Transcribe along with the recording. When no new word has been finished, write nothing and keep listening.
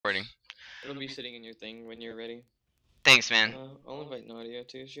It'll be sitting in your thing when you're ready. Thanks, man. I'll invite Nadia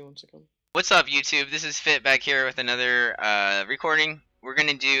too if she wants to come. What's up, YouTube? This is Fit back here with another recording. We're going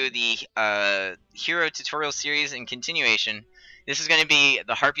to do the hero tutorial series in continuation. This is going to be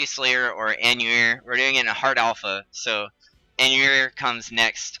the Harpy Slayer, or Anuir. We're doing it in a hard alpha, so Anuir comes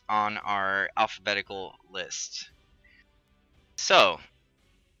next on our alphabetical list. So,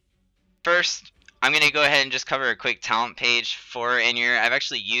 first, I'm going to go ahead and just cover a quick talent page for Anuir. I've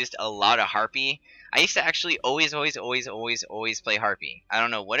actually used a lot of Harpy. I used to actually always play Harpy. I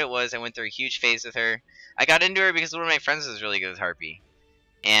don't know what it was. I went through a huge phase with her. I got into her because one of my friends was really good with Harpy.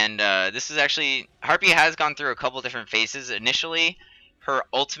 And this is actually... Harpy has gone through a couple different phases. Initially, her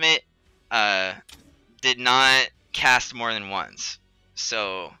ultimate did not cast more than once.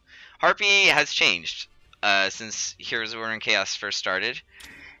 So, Harpy has changed since Heroes of War and Chaos first started.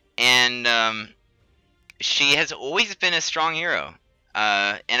 And she has always been a strong hero.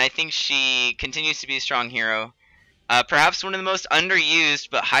 And I think she continues to be a strong hero. Perhaps one of the most underused,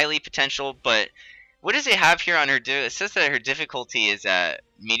 but highly potential. But what does it have here on her? It says that her difficulty is at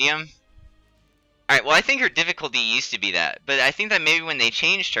medium. Alright, well, I think her difficulty used to be that. But I think that maybe when they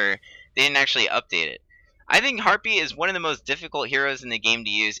changed her, they didn't actually update it. I think Harpy is one of the most difficult heroes in the game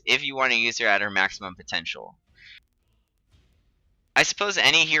to use if you want to use her at her maximum potential. I suppose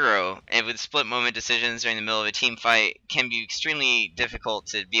any hero with split moment decisions during the middle of a team fight can be extremely difficult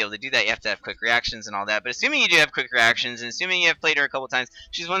to be able to do that. You have to have quick reactions and all that. But assuming you do have quick reactions, and assuming you have played her a couple times,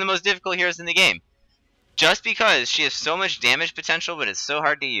 she's one of the most difficult heroes in the game. Just because she has so much damage potential, but it's so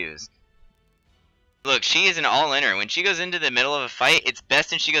hard to use. Look, she is an all-inner. When she goes into the middle of a fight, it's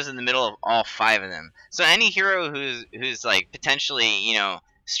best if she goes in the middle of all 5 of them. So any hero who's like potentially, you know,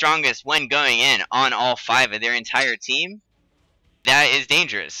 strongest when going in on all 5 of their entire team, that is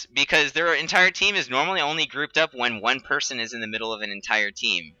dangerous, because their entire team is normally only grouped up when one person is in the middle of an entire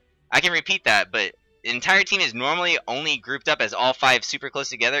team. I can repeat that, but the entire team is normally only grouped up as all 5 super close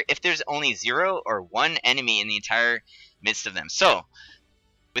together if there's only 0 or 1 enemy in the entire midst of them. So,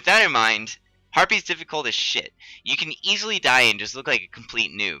 with that in mind, Harpy's difficult as shit. You can easily die and just look like a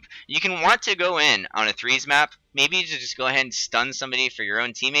complete noob. You can want to go in on a 3s map, maybe to just go ahead and stun somebody for your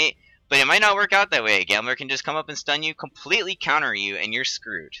own teammate, but it might not work out that way. A gambler can just come up and stun you, completely counter you, and you're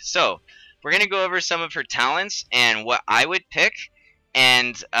screwed. So, we're going to go over some of her talents and what I would pick.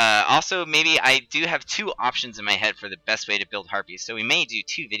 And also, maybe I do have 2 options in my head for the best way to build Harpy. So we may do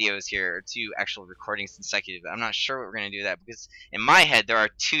 2 videos here, or 2 actual recordings consecutive. I'm not sure what we're going to do that, because in my head, there are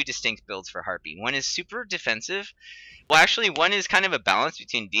 2 distinct builds for Harpy. One is super defensive. Well, actually, one is kind of a balance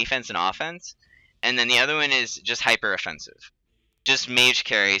between defense and offense. And then the other one is just hyper offensive. Just mage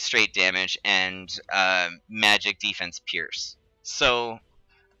carry, straight damage, and magic defense pierce. So,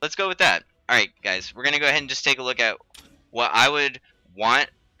 let's go with that. Alright, guys, we're going to go ahead and just take a look at what I would want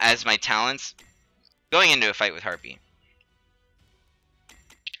as my talents going into a fight with Harpy.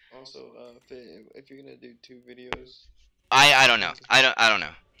 Also, if you're going to do 2 videos... I don't know. I don't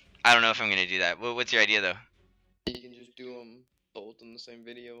know. I don't know if I'm going to do that. What's your idea, though? You can just do them both in the same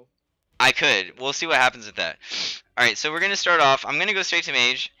video. I could. We'll see what happens with that. Alright, so we're going to start off. I'm going to go straight to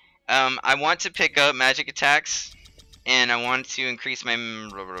mage. I want to pick up magic attacks, and I want to increase my...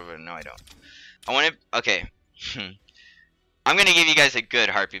 No, I don't. I want to... Okay. I'm going to give you guys a good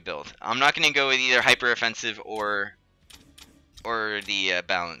Harpy build. I'm not going to go with either hyper offensive or the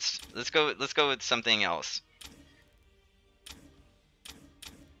balanced. Let's go with something else.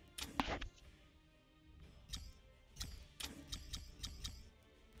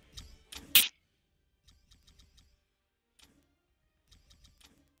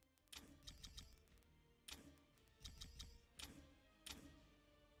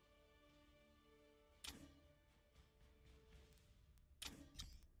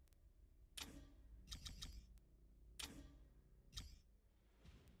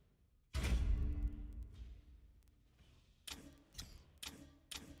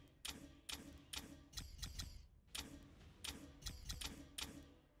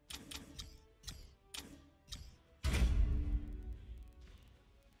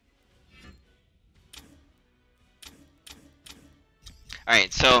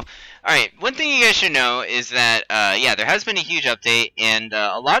 Alright, one thing you guys should know is that, yeah, there has been a huge update, and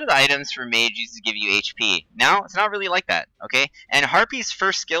a lot of the items for mage used to give you HP. Now, it's not really like that, okay? And Harpy's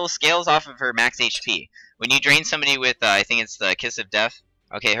first skill scales off of her max HP. When you drain somebody with, I think it's the Kiss of Death,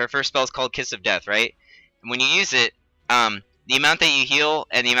 okay, her first spell is called Kiss of Death, right? And when you use it, the amount that you heal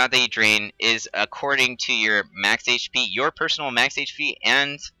and the amount that you drain is according to your max HP, your personal max HP,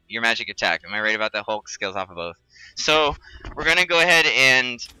 and your magic attack. Am I right about that? Hulk scales off of both. So, we're going to go ahead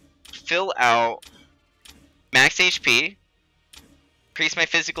and fill out max HP, increase my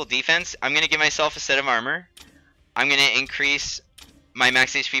physical defense. I'm gonna give myself a set of armor. I'm gonna increase my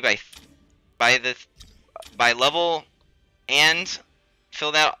max HP by level and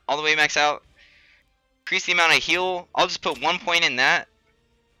fill that all the way max out. Increase the amount I heal. I'll just put 1 point in that.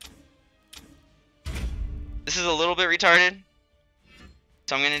 This is a little bit retarded,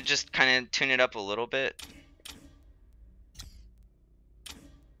 so I'm gonna just kind of tune it up a little bit.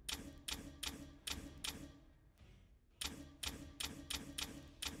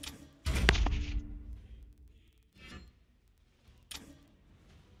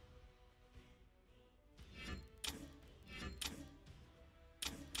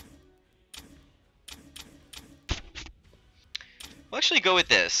 We'll actually go with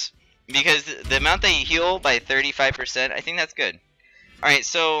this, because the amount that you heal by 35%, I think that's good. Alright,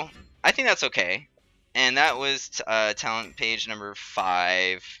 so I think that's okay. And that was talent page number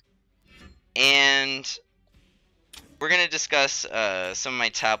 5. And we're going to discuss some of my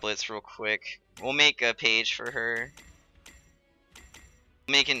tablets real quick. We'll make a page for her.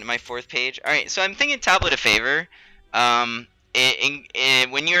 Making my 4th page. Alright, so I'm thinking tablet a favor.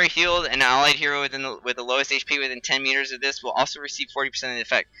 When you're healed, an allied hero with the lowest HP within 10 meters of this will also receive 40% of the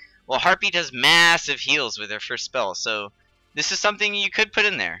effect. Well, Harpy does massive heals with her first spell, so this is something you could put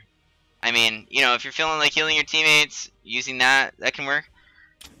in there. I mean, you know, if you're feeling like healing your teammates, using that can work.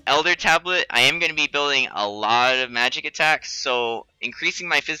 Elder Tablet, I am going to be building a lot of magic attacks, so increasing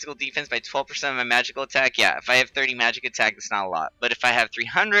my physical defense by 12% of my magical attack, yeah, if I have 30 magic attack, that's not a lot. But if I have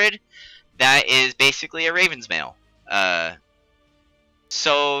 300, that is basically a Raven's Mail.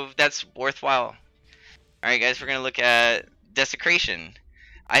 So that's worthwhile. Alright guys, we're going to look at Desecration.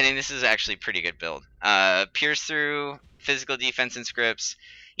 I think this is actually a pretty good build. Pierce through, physical defense and scripts.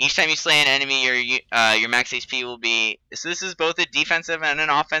 Each time you slay an enemy, your max HP will be... So this is both a defensive and an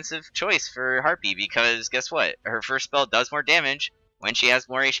offensive choice for Harpy, because guess what? Her first spell does more damage when she has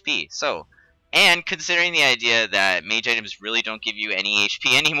more HP. So, and considering the idea that mage items really don't give you any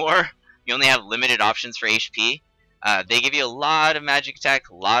HP anymore, you only have limited options for HP. They give you a lot of magic attack,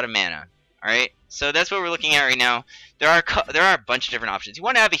 a lot of mana. Alright, so that's what we're looking at right now. There are a bunch of different options. You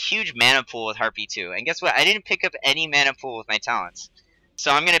want to have a huge mana pool with Harpy too. And guess what? I didn't pick up any mana pool with my talents.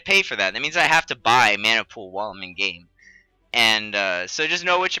 So I'm going to pay for that. That means I have to buy mana pool while I'm in game. And so just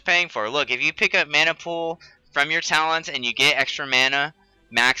know what you're paying for. Look, if you pick up mana pool from your talents and you get extra mana,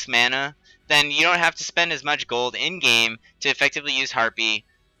 max mana, then you don't have to spend as much gold in game to effectively use Harpy.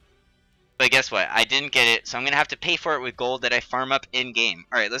 But guess what? I didn't get it, so I'm going to have to pay for it with gold that I farm up in-game.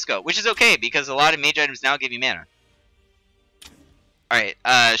 Alright, let's go. Which is okay, because a lot of mage items now give you mana. Alright,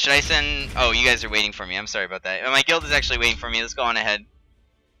 should I send... Oh, you guys are waiting for me. I'm sorry about that. My guild is actually waiting for me. Let's go on ahead.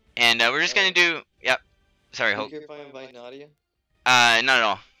 And we're just going to do... Yep. Sorry, Hope. Do you care if I invite Nadia? Not at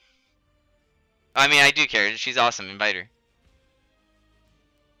all. I mean, I do care. She's awesome. Invite her.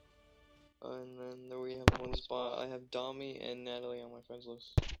 And then there we have one spot. I have Domi and Natalie on my friends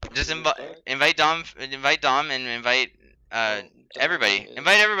list. Just invite Dom, and invite everybody. Is...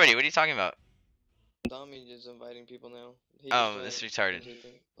 Invite everybody. What are you talking about? Domi is inviting people now. Oh, this is retarded.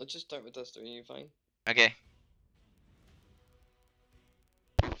 Let's just start with us three. You fine? Okay.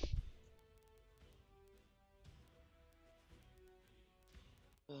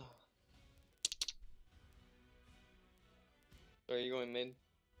 Are you going mid?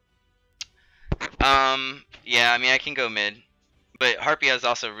 Yeah, I mean, I can go mid. But Harpy is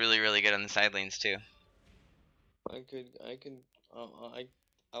also really, really good on the side lanes, too. I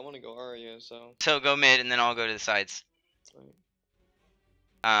want to go Arya, so... So, go mid, and then I'll go to the sides. Right.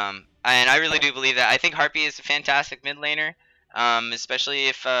 And I really do believe that. I think Harpy is a fantastic mid laner. Especially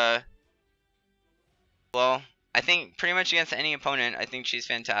if, well, I think pretty much against any opponent, I think she's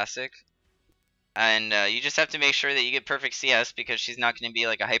fantastic. And you just have to make sure that you get perfect CS, because she's not going to be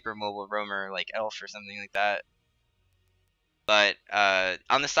like a hypermobile roamer like Elf or something like that. But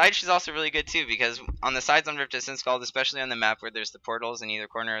on the side, she's also really good too, because on the sides on Rift Distance Scald, especially on the map where there's the portals in either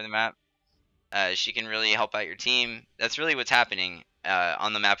corner of the map, she can really help out your team. That's really what's happening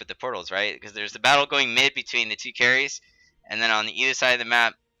on the map with the portals, right? Because there's the battle going mid between the two carries, and then on the either side of the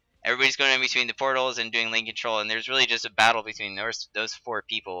map, everybody's going in between the portals and doing lane control, and there's really just a battle between those 4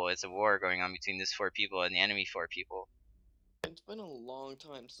 people. It's a war going on between those 4 people and the enemy 4 people. It's been a long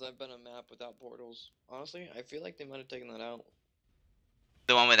time since I've been on a map without portals. Honestly, I feel like they might have taken that out.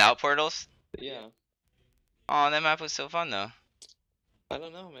 The one without portals? Yeah. Oh, that map was so fun though. I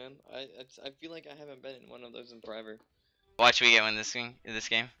don't know, man. I feel like I haven't been in one of those in forever. Watch me get one this game.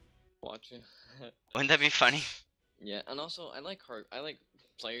 Watch it. Wouldn't that be funny? Yeah, and also I like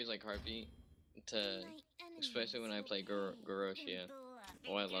players like Harpy to, especially when I play Goroshia.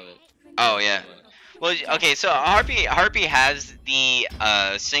 Oh, I love it. Oh yeah. Well, okay, so Harpy has the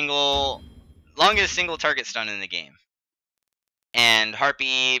longest single target stun in the game, and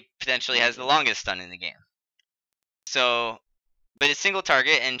Harpy potentially has the longest stun in the game. So, but it's single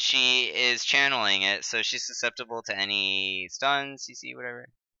target, and she is channeling it, so she's susceptible to any stun, CC, whatever.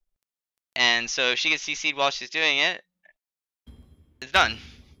 And so if she gets CC'd while she's doing it, it's done.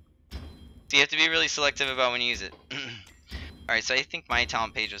 So you have to be really selective about when you use it. Alright, so I think my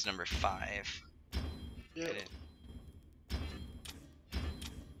talent page was number 5. Yep.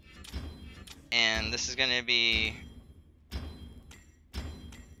 And this is gonna be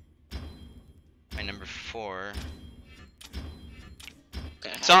my number 4.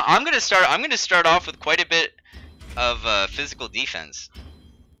 So I'm gonna start off with quite a bit of physical defense.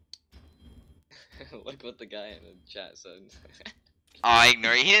 Look what the guy in the chat said. Oh, I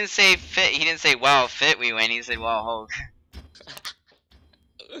ignore it. He didn't say fit. He didn't say wow fit we win. He said wow Hulk.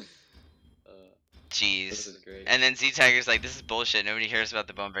 Jeez. This is great. And then Z Tiger's like, this is bullshit. Nobody cares about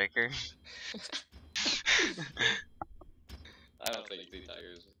the bone breaker. I don't think Z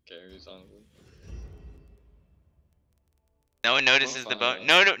Tigers cares, honestly. No one notices the bone.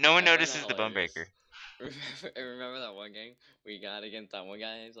 No one notices the bone breaker. Remember that one game we got against that one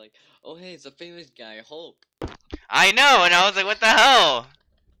guy? And he's like, "Oh hey, it's a famous guy, Hulk." I know, and I was like, what the hell?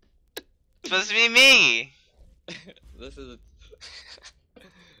 It's supposed to be me. This is.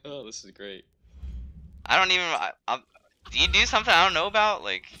 Oh, this is great. I don't even. Do you do something I don't know about?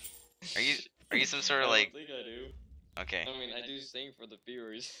 Like, are you some sort of like? I don't think I do. Okay. I mean, I do sing for the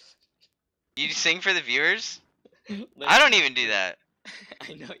viewers. You sing for the viewers? Like, I don't even do that.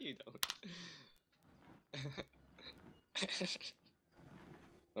 I know you don't.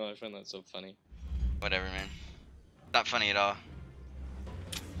 Oh, I find that so funny. Whatever, man. Not funny at all.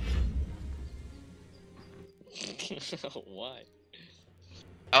 Why?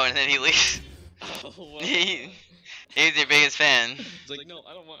 Oh, and then he leaves. Oh, wow. He's your biggest fan. It's like, no,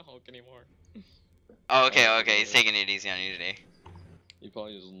 I don't want Hulk anymore. Oh, okay. He's taking it easy on you today. You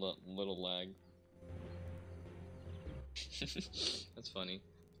probably just little lag. That's funny.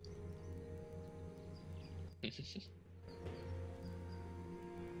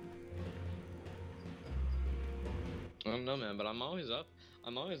 I don't know, man, but I'm always up.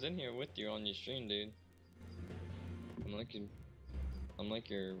 I'm always in here with you on your stream, dude. I'm like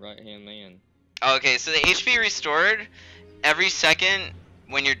your right-hand man. Okay, so the HP restored every second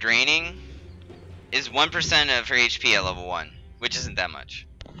when you're draining is 1% of her HP at level 1, which isn't that much.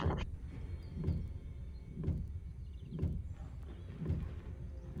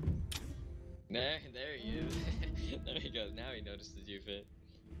 There he is. There he goes. Now he notices you fit.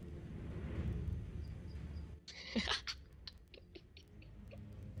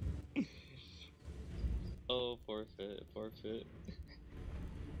 Oh, forfeit.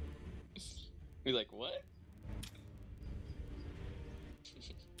 We're like, what?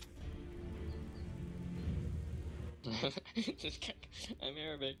 I'm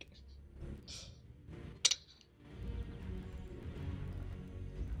Arabic.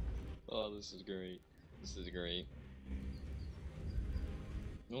 Oh, this is great.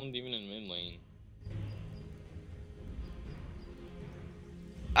 No one's even in mid lane.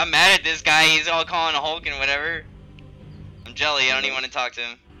 I'm mad at this guy. He's all calling a Hulk and whatever. I'm jelly. I don't even want to talk to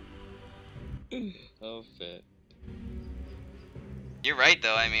him. Oh, fit. You're right,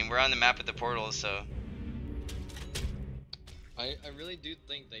 though. I mean, we're on the map with the portals, so. I really do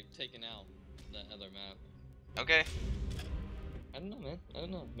think they've taken out that other map. Okay. I don't know, man. I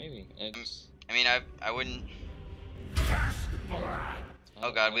don't know. Maybe. It's... I mean, I wouldn't.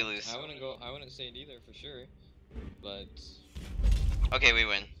 Oh god, we lose. I wouldn't say it either for sure. But. Okay, we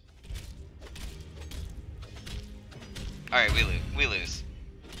win. Alright, we lose.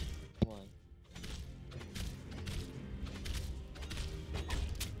 Why?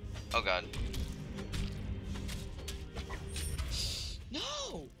 Oh god.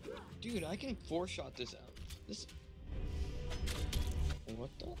 No! Dude, I can 4-shot this out. This. What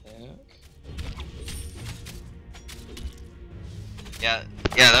the heck? Yeah,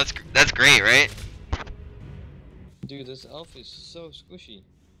 that's great, right? Dude, this elf is so squishy.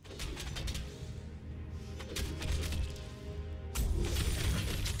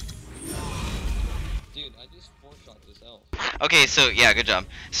 Dude, I just 4-shot this elf. Okay, so yeah, good job.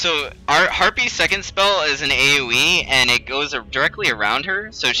 So our Harpy's second spell is an AoE, and it goes directly around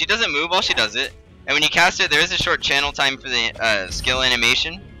her, so she doesn't move while she does it. And when you cast it, there is a short channel time for the skill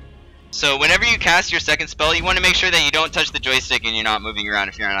animation. So whenever you cast your second spell, you want to make sure that you don't touch the joystick and you're not moving around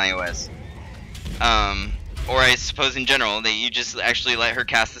if you're on iOS. Or I suppose in general, that you just actually let her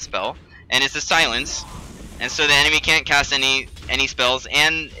cast the spell. And it's a silence, and so the enemy can't cast any any spells,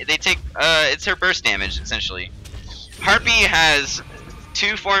 and they take it's her burst damage essentially. Harpy has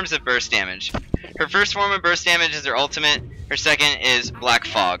 2 forms of burst damage. Her first form of burst damage is her ultimate. Her second is Black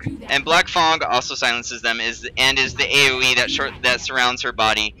Fog, and Black Fog also silences them is the AOE that surrounds her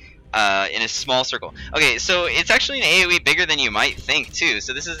body in a small circle. Okay, so it's actually an AOE bigger than you might think too.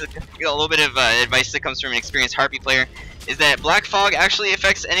 So this is a little bit of advice that comes from an experienced Harpy player, is that Black Fog actually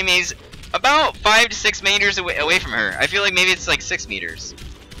affects enemies about 5 to 6 meters away from her. I feel like maybe it's like 6 meters.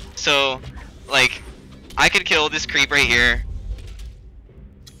 So, like, I could kill this creep right here,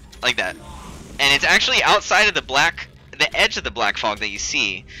 like that, and it's actually outside of the edge of the Black Fog that you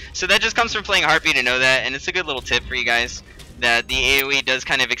see. So that just comes from playing Harpy to know that, and it's a good little tip for you guys, that the AoE does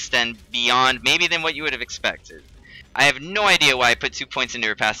kind of extend beyond maybe than what you would have expected. I have no idea why I put 2 points into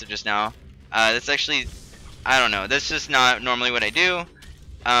her passive just now. That's actually, I don't know, that's just not normally what I do,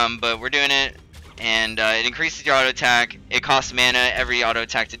 but we're doing it, and it increases your auto attack. It costs mana every auto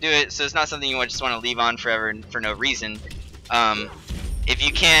attack to do it, so it's not something you just want to leave on forever and for no reason. If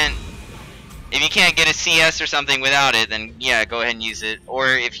you can't get a CS or something without it, then yeah, go ahead and use it. Or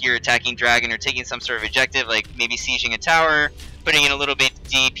if you're attacking Dragon or taking some sort of objective, like maybe sieging a tower, putting in a little bit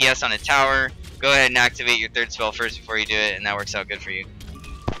DPS on a tower, go ahead and activate your 3rd spell first before you do it, and that works out good for you.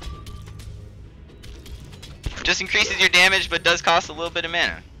 Just increases your damage, but does cost a little bit of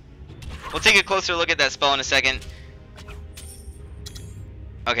mana. We'll take a closer look at that spell in a second.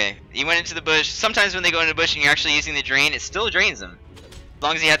 Okay, you went into the bush. Sometimes when they go into the bush and you're actually using the drain, it still drains them, as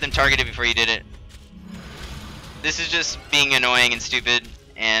long as you had them targeted before you did it. This is just being annoying and stupid,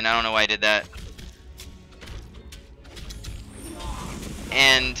 and I don't know why I did that.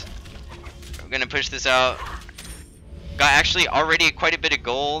 And I'm gonna push this out. Got actually already quite a bit of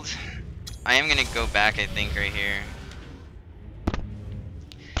gold. I am gonna go back, I think, right here.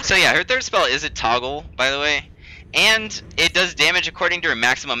 So yeah, her 3rd spell is a toggle, by the way, and it does damage according to her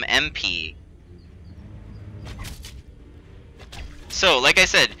maximum MP. So, like I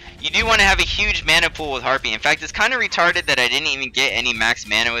said, you do want to have a huge mana pool with Harpy. In fact, it's kind of retarded that I didn't even get any max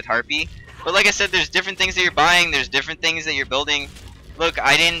mana with Harpy. But like I said, there's different things that you're buying, there's different things that you're building. Look,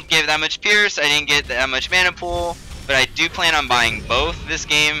 I didn't get that much Pierce, I didn't get that much mana pool, but I do plan on buying both this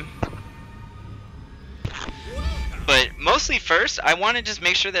game. But mostly first, I want to just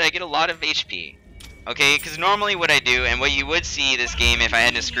make sure that I get a lot of HP. Okay, because normally what I do, and what you would see this game if I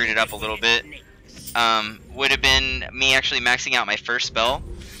hadn't screwed it up a little bit, would have been me actually maxing out my first spell.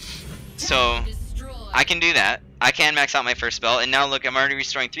 So I can do that. I can max out my first spell, and now look, I'm already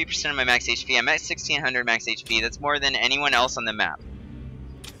restoring 3% of my max HP. I'm at 1600 max HP. That's more than anyone else on the map.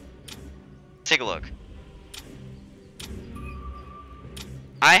 Take a look.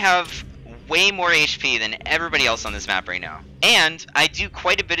 I have way more HP than everybody else on this map right now, and I do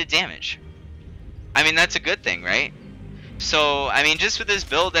quite a bit of damage. I mean, that's a good thing, right? So, I mean, just with this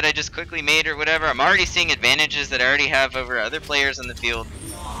build that I just quickly made or whatever, I'm already seeing advantages that I already have over other players on the field.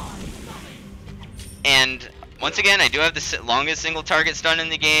 And once again, I do have the longest single target stun in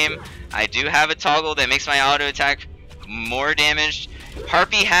the game. I do have a toggle that makes my auto attack more damaged.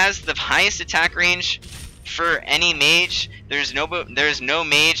 Harpy has the highest attack range for any mage. There's no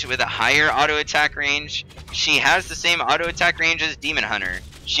mage with a higher auto attack range. She has the same auto attack range as Demon Hunter.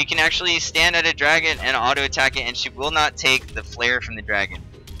 She can actually stand at a dragon and auto attack it, and she will not take the flare from the dragon.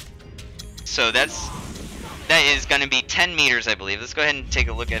 So that is going to be 10 meters, I believe. Let's go ahead and take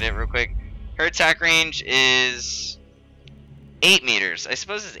a look at it real quick. Her attack range is 8 meters. I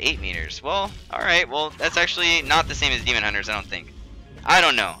suppose it's 8 meters. Well, alright. Well, that's actually not the same as Demon Hunters, I don't think. I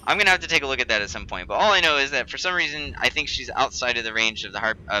don't know. I'm going to have to take a look at that at some point. But all I know is that for some reason, I think she's outside of the range of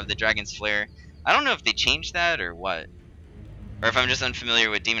the dragon's flare. I don't know if they changed that or what. Or if I'm just unfamiliar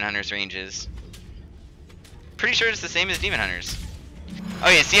with Demon Hunter's ranges. Pretty sure it's the same as Demon Hunter's.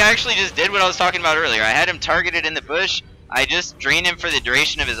 Okay, see, I actually just did what I was talking about earlier. I had him targeted in the bush. I just drained him for the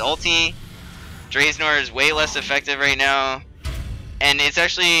duration of his ulti. Draznor is way less effective right now. And it's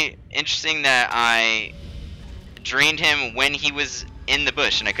actually interesting that I drained him when he was in the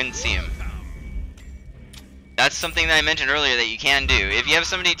bush and I couldn't see him. That's something that I mentioned earlier that you can do. If you have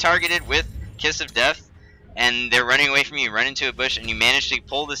somebody targeted with Kiss of Death, and they're running away from you, run into a bush, and you manage to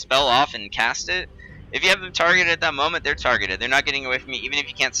pull the spell off and cast it, if you have them targeted at that moment, they're targeted. They're not getting away from you, even if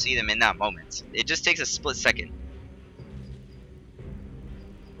you can't see them in that moment. It just takes a split second.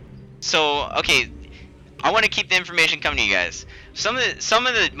 So, okay, I want to keep the information coming to you guys. Some of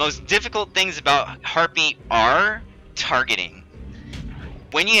the most difficult things about Harpy are targeting.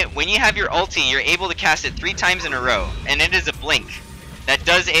 When you have your ulti, you're able to cast it 3 times in a row, and it is a blink that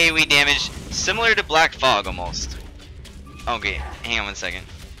does AoE damage similar to Black Fog almost. Okay, hang on one second.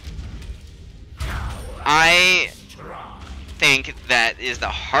 I think that is the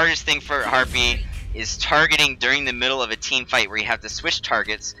hardest thing for Harpy is targeting during the middle of a team fight where you have to switch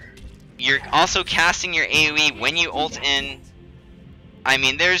targets. You're also casting your AoE when you ult in. I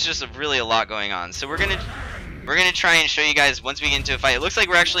mean, there's just really a lot going on. So we're gonna try and show you guys once we get into a fight. It looks like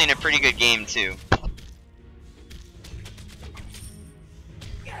we're actually in a pretty good game too.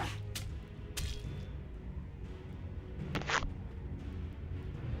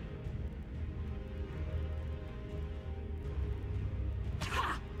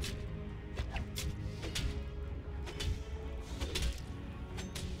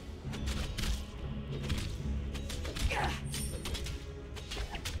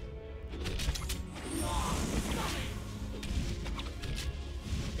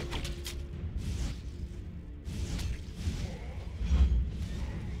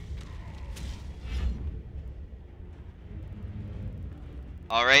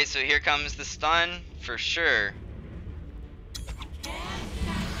 Alright, so here comes the stun, for sure.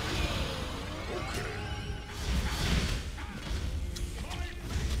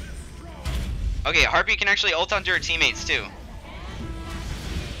 Okay, Harpy can actually ult onto her teammates too.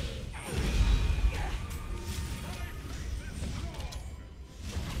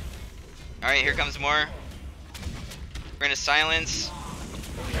 Alright, here comes more. We're gonna silence.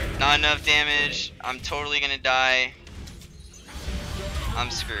 Not enough damage. I'm totally gonna die. I'm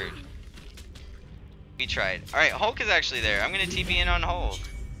screwed. We tried. Alright, Hulk is actually there. I'm gonna TP in on Hulk.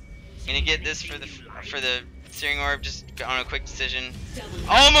 I'm gonna get this for the steering orb just on a quick decision.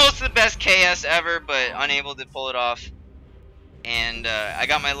 Almost the best KS ever, but unable to pull it off. And I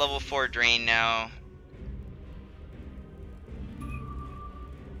got my level 4 drain now.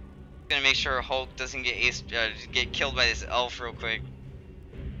 Gonna make sure Hulk doesn't get killed by this elf real quick.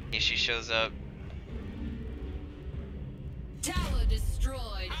 In case she shows up. Tower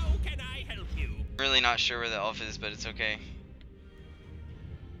destroyed. How can I help you? Really not sure where the elf is, but it's okay.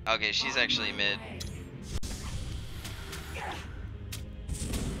 Okay, she's actually mid.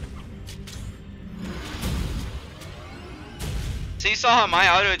 So you saw how my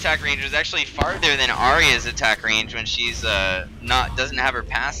auto attack range was actually farther than Arya's attack range when she's doesn't have her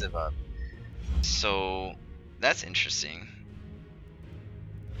passive up. So that's interesting.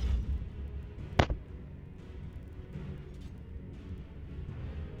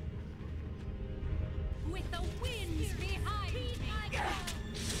 With the winds behind me.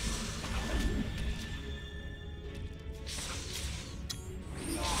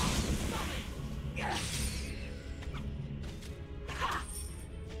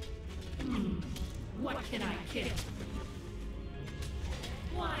 What can I kill?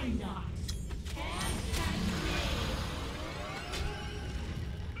 Why not?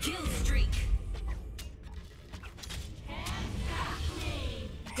 Kill streak.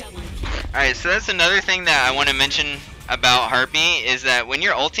 Alright, so that's another thing that I want to mention about Harpy is that when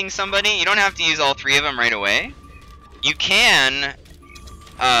you're ulting somebody, you don't have to use all 3 of them right away. You can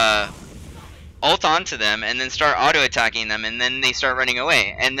ult onto them and then start auto attacking them, and then they start running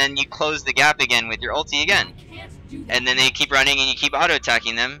away, and then you close the gap again with your ulti again, and then they keep running and you keep auto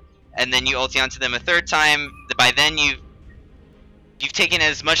attacking them, and then you ulti onto them a 3rd time. By then you've taken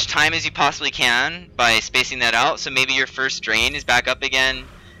as much time as you possibly can by spacing that out, so maybe your first drain is back up again.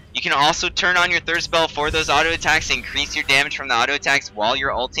 You can also turn on your 3rd spell for those auto attacks and increase your damage from the auto attacks while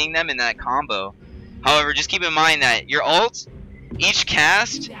you're ulting them in that combo. However, just keep in mind that your ult, each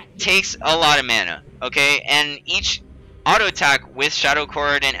cast takes a lot of mana, okay? And each auto attack with Shadow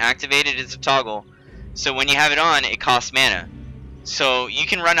Chord and activated is a toggle. So when you have it on, it costs mana. So you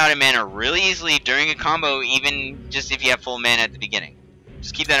can run out of mana really easily during a combo, even just if you have full mana at the beginning.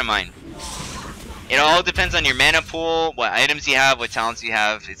 Just keep that in mind. It all depends on your mana pool, what items you have, what talents you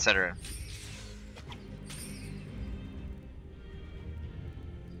have, etc.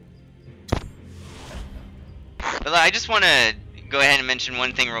 But I just want to go ahead and mention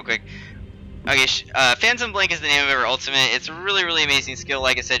one thing real quick. Okay, Phantom Blink is the name of her ultimate. It's a really, really amazing skill.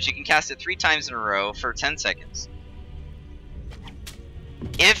 Like I said, she can cast it 3 times in a row for 10 seconds.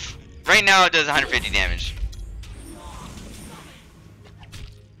 Right now it does 150 damage.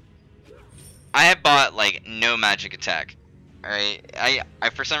 I have bought like no magic attack. Alright, I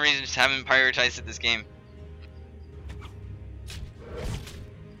for some reason just haven't prioritized it this game.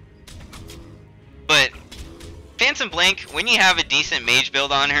 But Phantom Blink, when you have a decent mage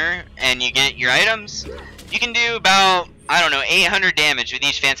build on her and you get your items, you can do about, I don't know, 800 damage with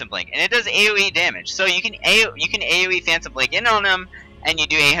each Phantom Blink, and it does AoE damage. So you can AoE Phantom Blink in on them and you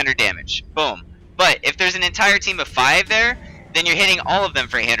do 800 damage. Boom. But if there's an entire team of 5 there, then you're hitting all of them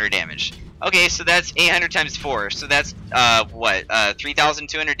for 800 damage. Okay, so that's 800 times 4. So that's,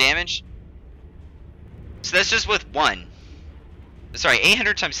 3,200 damage? So that's just with one. Sorry,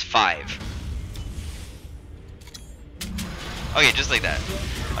 800 times 5. Okay, just like that.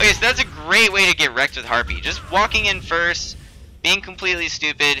 Okay, so that's a great way to get wrecked with Harpy. Just walking in first, being completely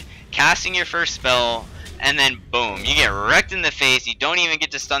stupid, casting your first spell, and then boom, you get wrecked in the face. You don't even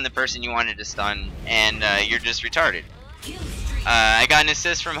get to stun the person you wanted to stun, and you're just retarded. I got an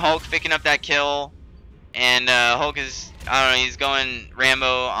assist from Hulk picking up that kill, and Hulk is, I don't know, he's going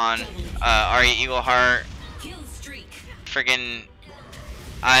Rambo on Ari Eagleheart. Friggin',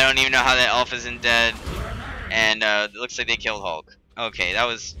 I don't even know how that elf isn't dead, and it looks like they killed Hulk. Okay, that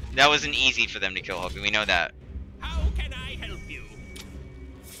wasn't easy for them to kill Hulk, we know that. How can I help you?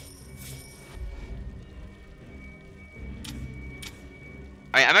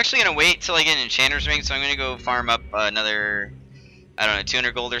 Alright, I'm actually gonna wait till I get an enchanter's ring, so I'm gonna go farm up another, I don't know,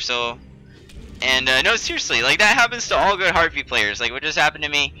 200 gold or so. And no, seriously, like that happens to all good Harpy players. Like what just happened to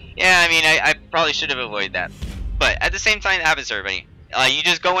me, yeah, I mean, I probably should have avoided that. But at the same time, it happens to everybody. You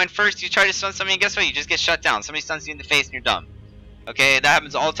just go in first, you try to stun somebody, and guess what? You just get shut down. Somebody stuns you in the face and you're dumb. Okay, that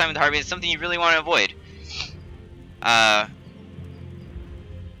happens all the time with Harpy. It's something you really want to avoid.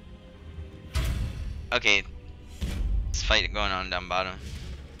 Okay, this fight going on down bottom.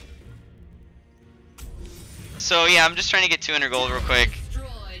 So yeah, I'm just trying to get 200 gold real quick.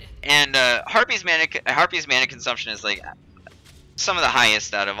 And Harpy's mana consumption is like some of the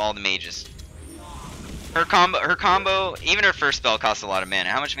highest out of all the mages. Her combo, even her first spell costs a lot of mana.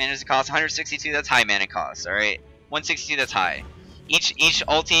 How much mana does it cost? 162. That's high mana cost. All right, 162. That's high. Each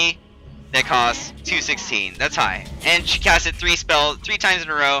ulti that costs 216. That's high. And she casted 3 spells 3 times in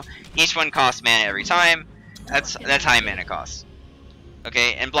a row. Each one costs mana every time. That's high mana cost.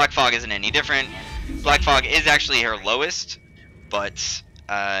 Okay, and Black Fog isn't any different. Black Fog is actually her lowest, but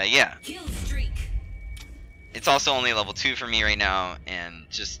yeah. It's also only level 2 for me right now, and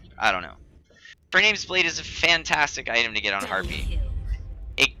just I don't know. Jrneifen Blade is a fantastic item to get on Harpy.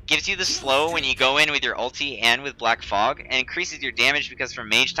 It gives you the slow when you go in with your ulti and with Black Fog, and increases your damage because from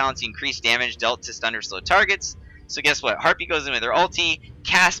mage talents you increase damage dealt to stun or slow targets. So guess what? Harpy goes in with her ulti,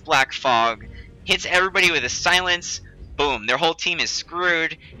 casts Black Fog, hits everybody with a silence, boom, their whole team is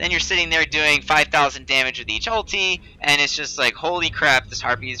screwed. Then you're sitting there doing 5,000 damage with each ulti, and it's just like, holy crap, this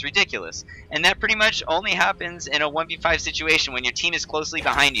Harpy is ridiculous. And that pretty much only happens in a 1v5 situation when your team is closely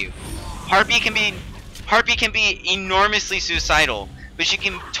behind you. Harpy can be enormously suicidal, but she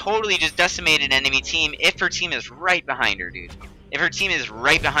can totally just decimate an enemy team if her team is right behind her, dude. If her team is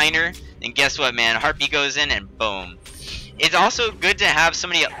right behind her, then guess what, man? Harpy goes in and boom. It's also good to have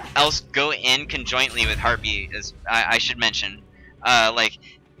somebody else go in conjointly with Harpy, as I should mention. Like,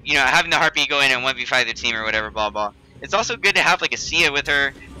 you know, having the Harpy go in and 1v5 the team or whatever, blah blah. It's also good to have like a Sia with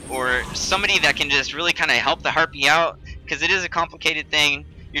her, or somebody that can just really kind of help the Harpy out, because it is a complicated thing.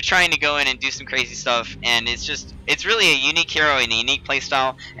 You're trying to go in and do some crazy stuff, and it's really a unique hero and a unique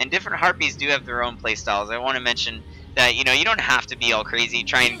playstyle, and different Harpies do have their own playstyles. I want to mention that, you know, you don't have to be all crazy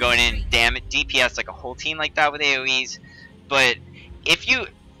trying to go in and DPS like a whole team like that with AoEs, but if you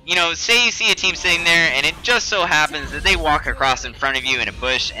know, say you see a team sitting there and it just so happens that they walk across in front of you in a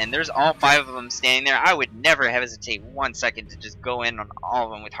bush and there's all 5 of them standing there, I would never hesitate 1 second to just go in on all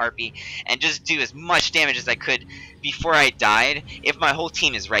of them with Harpy and just do as much damage as I could before I died if my whole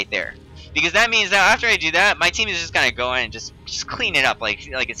team is right there. Because that means that after I do that, my team is just gonna go in and just clean it up like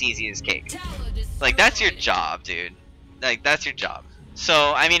it's easy as cake. Like, that's your job, dude. Like, that's your job.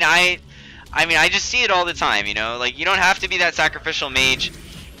 So, I mean, I just see it all the time, you know? Like, you don't have to be that sacrificial mage.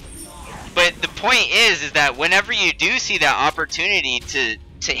 But the point is that whenever you do see that opportunity to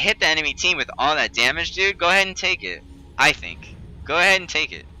hit the enemy team with all that damage, dude, go ahead and take it. I think. Go ahead and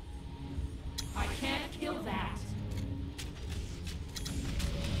take it. I can't kill that.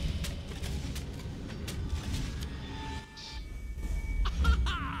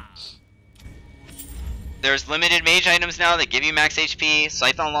 There's limited mage items now that give you max HP.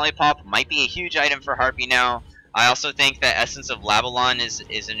 Scython Lollipop might be a huge item for Harpy now. I also think that Essence of Lavalon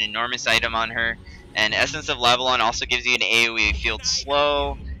is an enormous item on her. And Essence of Lavalon also gives you an AoE field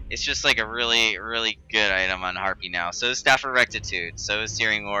slow. It's just like a really, really good item on Harpy now. So is Staff of Rectitude, so is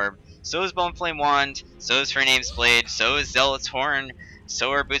Searing Orb, so is Boneflame Wand, so is Jrneifen Blade, so is Zealot's Horn,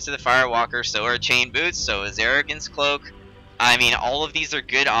 so are Boots of the Firewalker, so are Chain Boots, so is Arrogance Cloak. I mean, all of these are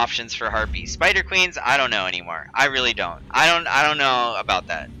good options for Harpy. Spider Queens, I don't know anymore. I really don't. I don't know about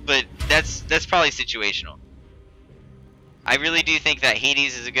that. But that's probably situational. I really do think that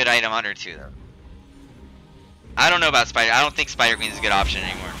Hades is a good item on her too, though. I don't know about Spider. I don't think Spider Queen is a good option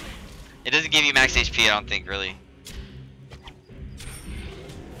anymore. It doesn't give you max HP, I don't think, really.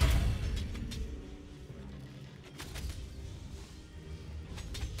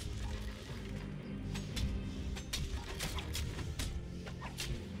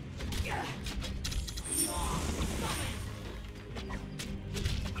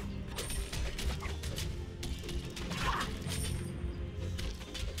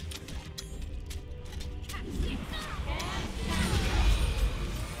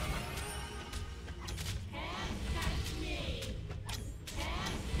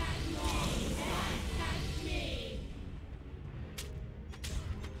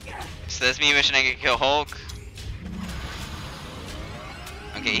 So that's me wishing I could kill Hulk.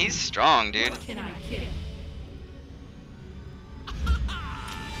 Okay, he's strong, dude. What can I kill?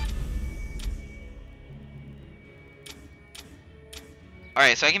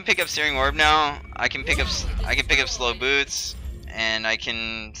 Alright, so I can pick up Searing Orb now. I can pick up Slow Boots, and I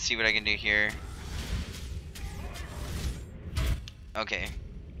can see what I can do here. Okay.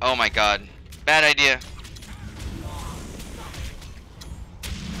 Oh my god. Bad idea.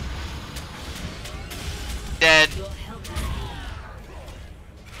 Dead.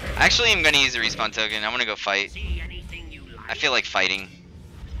 Actually, I'm gonna use the respawn token. I wanna go fight. See anything you like? I feel like fighting.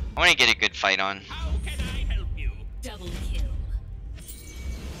 I wanna get a good fight on. How can I help you? Double kill.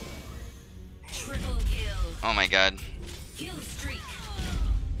 Triple kill. Oh my god. Kill streak.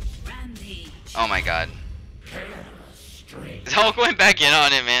 Rampage. Oh my god. Hulk went back in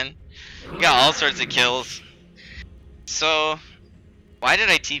on it, man. We got all sorts of kills. So, why did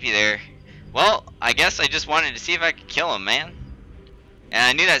I TP there? Well, I guess I just wanted to see if I could kill him, man. And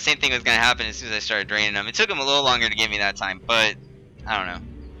I knew that same thing was gonna happen as soon as I started draining him. It took him a little longer to get me that time, but I don't know.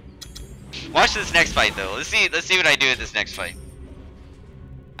 Watch this next fight though. Let's see what I do with this next fight.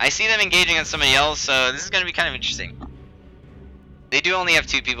 I see them engaging on somebody else, so this is gonna be kind of interesting. They do only have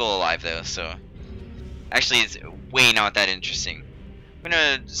 2 people alive though, so actually it's way not that interesting. I'm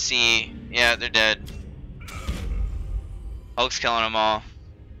gonna see. Yeah, they're dead. Hulk's killing them all.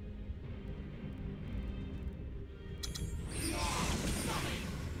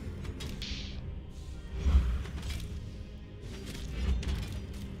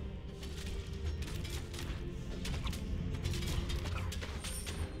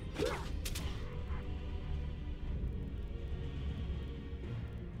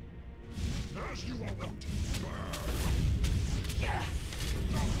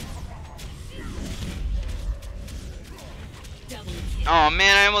 Double kill. Oh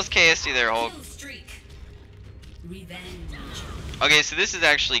man, I almost KS'd you there, Hulk. Kill streak. Revenge. Okay, so this is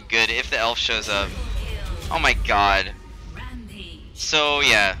actually good if the elf shows up. Triple kill. Oh my god. Rampage. So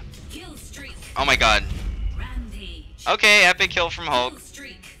yeah. Kill streak. Oh my god. Rampage. Okay, epic kill from Kill Hulk.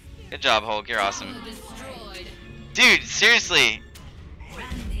 streak. Good job, Hulk. You're awesome. Tower destroyed. Dude, seriously.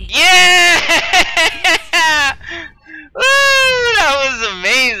 Rampage. Yeah! Woo! That was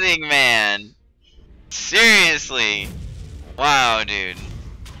amazing, man. Seriously. Wow, dude.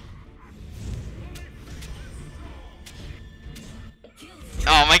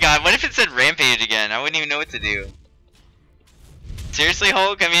 Oh my god, what if it said Rampage again? I wouldn't even know what to do. Seriously,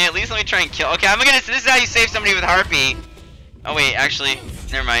 Hulk? I mean, at least let me try and kill. Okay, this is how you save somebody with Harpy. Oh wait, actually,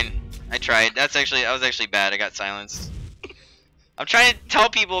 never mind. I tried. That was actually bad. I got silenced. I'm trying to tell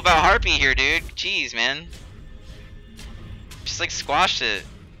people about Harpy here, dude. Jeez, man. Just like squashed it.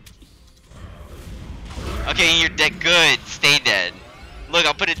 Okay, you're dead. Good. Stay dead. Look,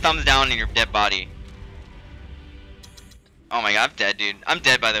 I'll put a thumbs down in your dead body. Oh my god, I'm dead, dude. I'm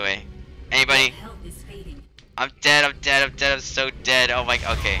dead, by the way. Anybody? Health is fading. I'm dead. I'm dead. I'm dead. I'm so dead. Oh my.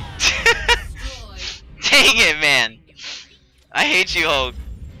 Okay. Destroyed. Dang it, man. I hate you, Hulk.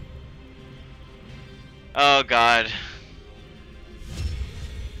 Oh god.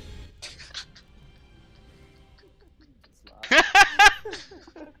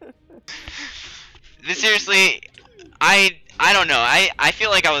 But seriously, I don't know. I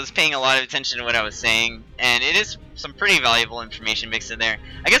feel like I was paying a lot of attention to what I was saying, and it is some pretty valuable information mixed in there.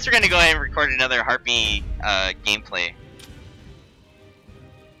 I guess we're gonna go ahead and record another Harpy gameplay.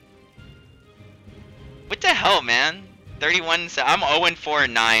 What the hell, man? 31. I'm 0-4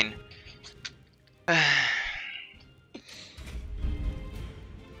 and 9.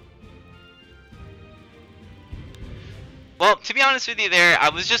 Well, to be honest with you there, I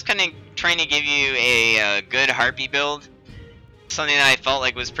was just kind of trying to give you a good Harpy build. Something that I felt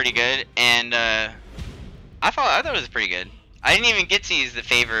like was pretty good, and I thought it was pretty good. I didn't even get to use the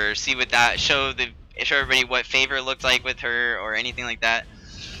favor, see what that, show everybody what favor looked like with her or anything like that.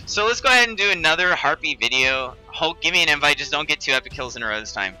 So let's go ahead and do another Harpy video. Hulk, give me an invite, just don't get 2 epic kills in a row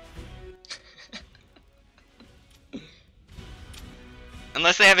this time.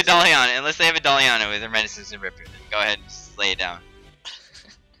 Unless they have a Daliana with her medicines and ripper. Go ahead and just lay it down.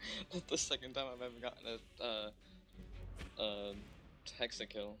 That's the second time I've ever gotten a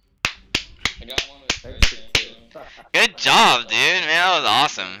hexakill. I got one with Jrneifen. Good job, dude. Man, that was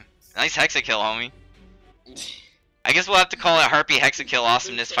awesome. Nice hexakill, homie. I guess we'll have to call it Harpy Hexakill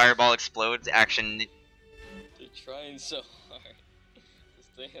Awesomeness Fireball Explodes action. They're trying so hard to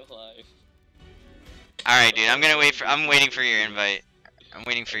stay alive. Alright, dude, I'm waiting for your invite. I'm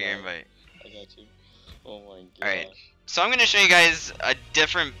waiting for your invite. I got you. Oh my god. Alright. So I'm gonna show you guys a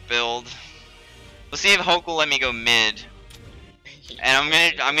different build. We'll see if Hulk will let me go mid.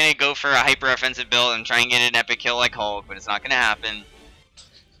 And I'm gonna go for a hyper offensive build and try and get an epic kill like Hulk, but it's not gonna happen.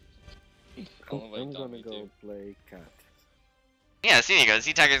 Oh, wait, I'm gonna Tommy, go too. play cat. Yeah, see, there you go.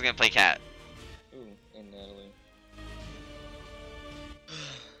 Z Tiger's gonna play cat. Ooh, and Natalie.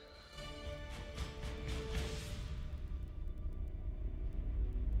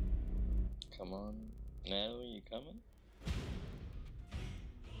 Come on, Natalie, you coming?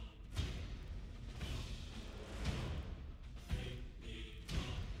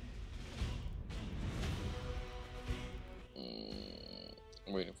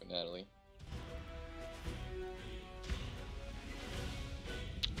 I'm waiting for Natalie.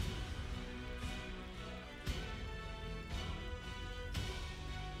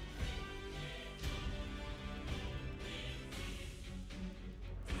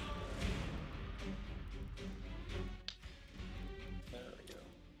 There we go.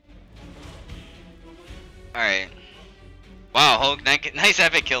 Alright. Wow, Hulk, nice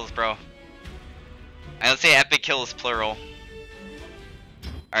epic kills, bro. Let's say epic kills plural.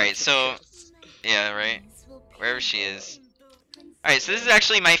 Alright, so... Yeah, right? Wherever she is. Alright, so this is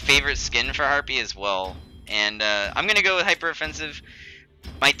actually my favorite skin for Harpy as well. And I'm gonna go with hyper offensive.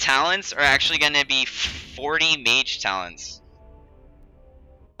 My talents are actually gonna be 40 mage talents.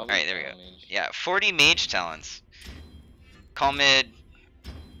 Alright, there we go. Yeah, 40 mage talents. Call mid.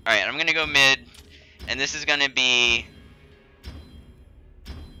 Alright, I'm gonna go mid. And this is gonna be...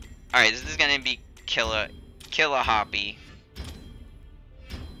 Alright, this is gonna be kill a Harpy.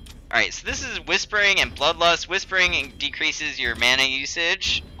 Alright, so this is Whispering and Bloodlust. Whispering decreases your mana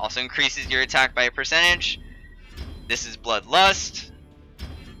usage, also increases your attack by a percentage. This is Bloodlust.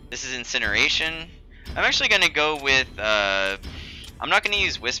 This is Incineration. I'm actually going to go with, I'm not going to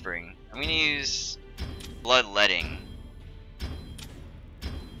use Whispering. I'm going to use Bloodletting.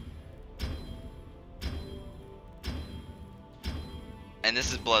 And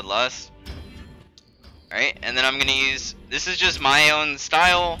this is Bloodlust. Alright, and then I'm going to use, this is just my own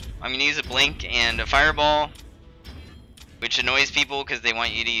style. I'm going to use a Blink and a Fireball, which annoys people because they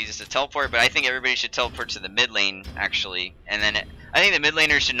want you to use a teleport, but I think everybody should teleport to the mid lane, actually. And then I think the mid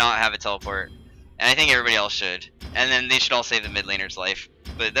laner should not have a teleport, and I think everybody else should. And then they should all save the mid laner's life,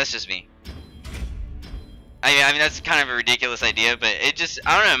 but that's just me. I mean that's kind of a ridiculous idea, but it just,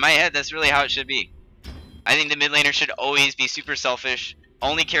 I don't know, in my head, that's really how it should be. I think the mid laner should always be super selfish,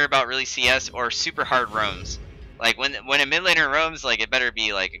 only care about really CS or super hard roams. Like when a mid laner roams, like it better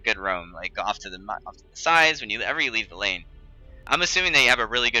be like a good roam, like off to the sides whenever you leave the lane. I'm assuming that you have a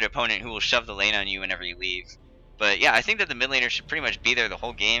really good opponent who will shove the lane on you whenever you leave. But yeah, I think that the mid laner should pretty much be there the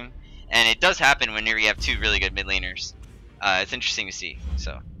whole game, and it does happen whenever you have two really good mid laners. It's interesting to see.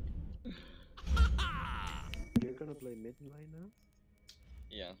 So. You're gonna play mid lane now?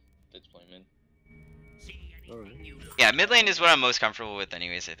 Yeah, it's playing mid. Alright. Yeah, mid lane is what I'm most comfortable with,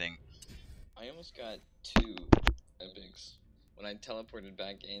 anyways. I think. I almost got 2 epics when I teleported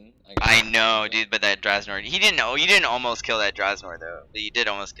back in. I know, dude, but that Drasnor, he didn't know. You didn't almost kill that Drasnor though, but you did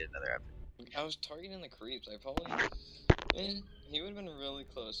almost get another epic. I was targeting the creeps. I probably, he would have been really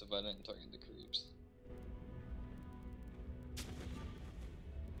close if I didn't target the creeps.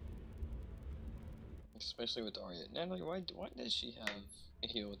 Especially with Arya. Natalie, why does she have a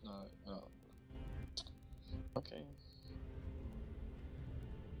heal with not? Oh. Okay.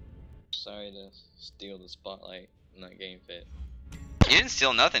 Sorry to steal the spotlight. I'm not getting fit. You didn't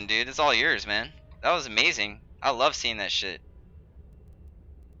steal nothing, dude. It's all yours, man. That was amazing. I love seeing that shit.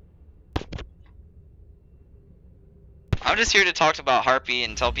 I'm just here to talk about Harpy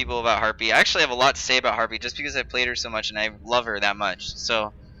and tell people about Harpy. I actually have a lot to say about Harpy just because I played her so much and I love her that much.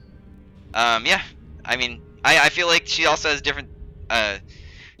 So, yeah. I mean, I feel like she also has different,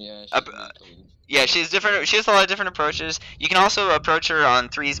 yeah, she has a lot of different approaches. You can also approach her on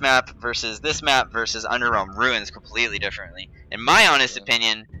 3's map versus this map versus Underrealm Ruins completely differently. In my honest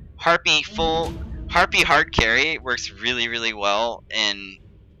opinion, Harpy hard carry works really, really well in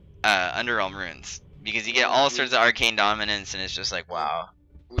Underrealm Ruins because you get all sorts of arcane dominance and it's just like wow.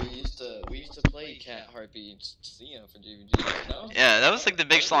 We used to play Cat Harpy Cia for GVG. Yeah, that was like the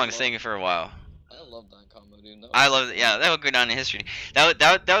big schlong thing for a while. I love that combo, dude. I love it. Yeah, that would go down in history.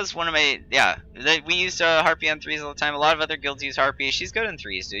 That was one of my we used Harpy on 3's all the time. A lot of other guilds use Harpy. She's good in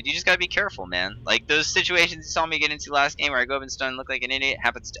 3's, dude. You just gotta be careful, man. Like those situations you saw me get into last game where I go up and stun and look like an idiot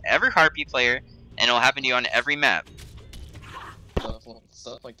happens to every Harpy player, and it'll happen to you on every map.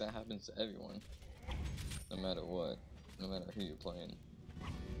 Stuff like that happens to everyone, no matter what, no matter who you're playing.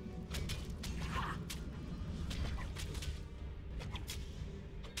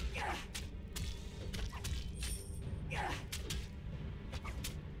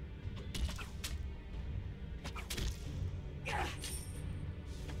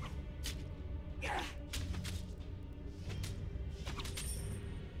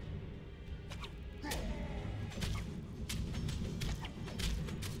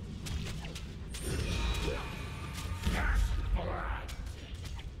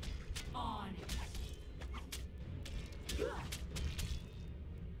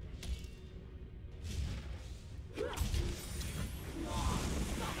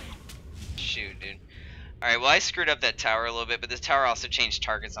 Alright, well I screwed up that tower a little bit, but this tower also changed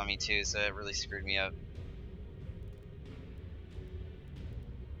targets on me too, so it really screwed me up.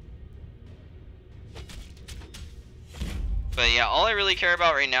 But yeah, all I really care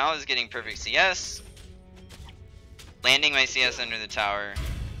about right now is getting perfect CS, landing my CS under the tower.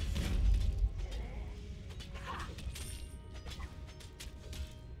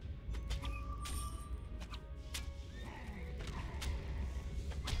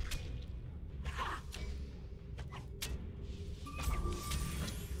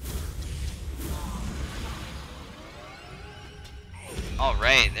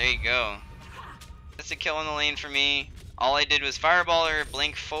 Alright, there you go. That's a kill in the lane for me. All I did was fireballer,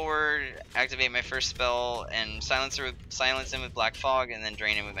 blink forward, activate my first spell, and silence him with black fog, and then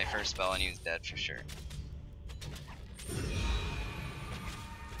drain him with my first spell, and he was dead for sure.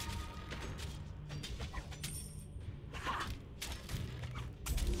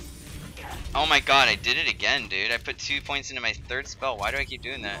 Oh my god, I did it again, dude. I put 2 points into my third spell. Why do I keep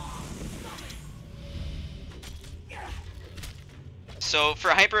doing that? So for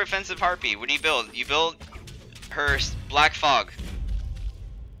hyper offensive Harpy, what do you build? You build her black fog.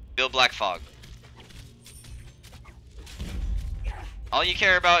 Build black fog. All you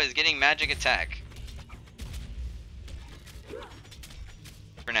care about is getting magic attack.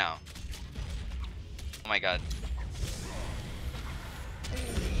 For now. Oh my god.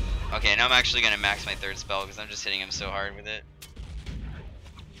 Okay, now I'm actually gonna max my third spell because I'm just hitting him so hard with it.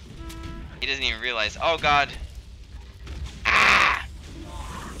 He doesn't even realize. Oh god. Ah!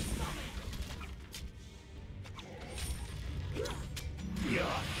 Your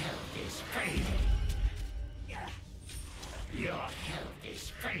health is fading. Your health is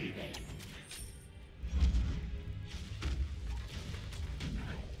fading.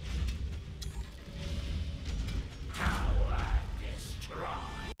 Power destroyed.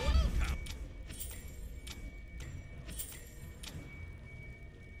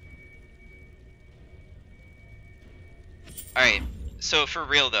 Alright, so for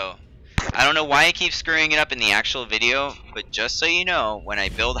real though, I don't know why I keep screwing it up in the actual video, but just so you know, when I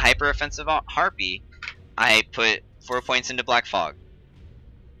build hyper offensive Harpy, I put 4 points into Black Fog.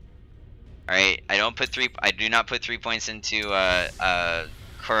 Alright, I do not put 3 points into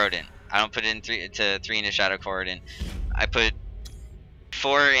Corrodent. I don't put in 3 into Shadow Corrodent. I put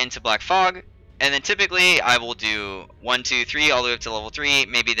 4 into Black Fog, and then typically I will do 1, 2, 3 all the way up to level 3,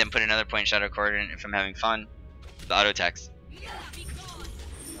 maybe then put another point in Shadow Corrodent if I'm having fun. The auto attacks.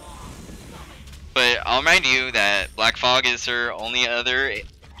 But I'll remind you that Black Fog is her only other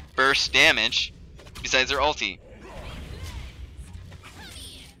burst damage besides her ulti.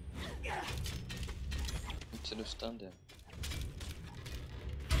 Should have stunned him.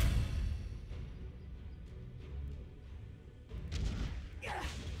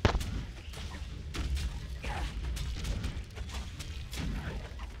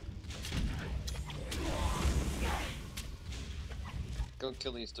 Go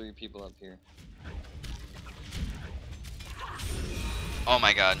kill these 3 people up here. Oh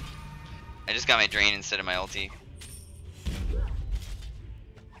my god. I just got my drain instead of my ulti.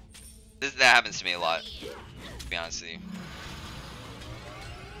 That happens to me a lot, to be honest with you.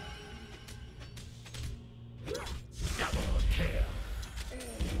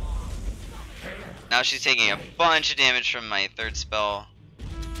 Now she's taking a bunch of damage from my third spell.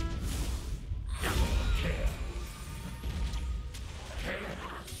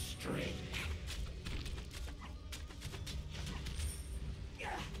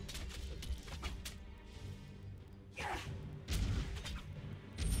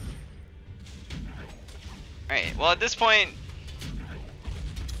 Alright, well at this point,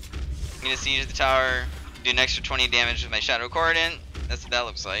 I'm gonna siege the tower, do an extra 20 damage with my Shadow Corrodent. That's what that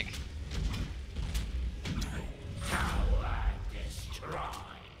looks like. Power destroyed.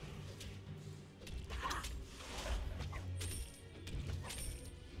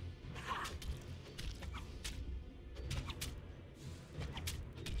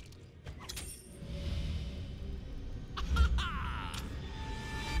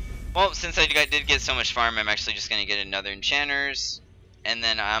 Well, since I did get so much farm, I'm actually just gonna get another enchanters, and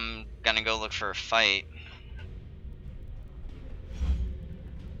then I'm gonna go look for a fight.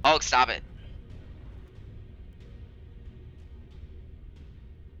 Oh, stop it.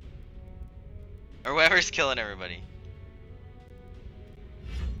 Or whoever's killing everybody.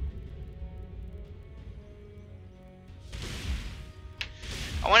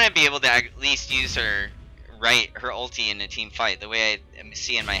 I want to be able to at least use her ulti in a team fight the way I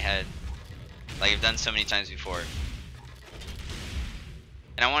see in my head, like I've done so many times before.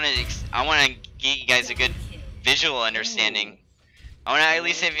 And I want to give you guys a good visual understanding I want to at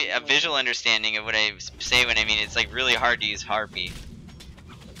least have a visual understanding of what I say when I mean it's like really hard to use Harpy.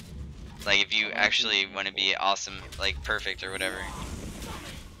 Like if you actually want to be awesome, like perfect or whatever.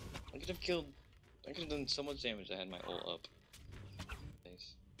 I could have done so much damage. I had my ult up.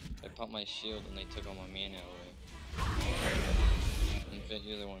 Nice. I popped my shield and they took all my mana away. In fact,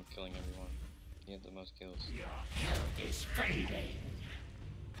 you're the one killing everyone. You have the most kills. Your health is fading.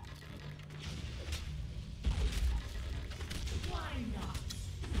 Why not?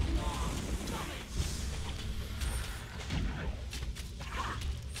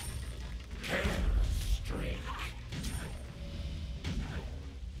 Streak.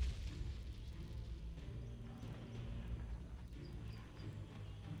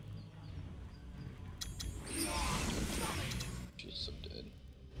 She's so dead.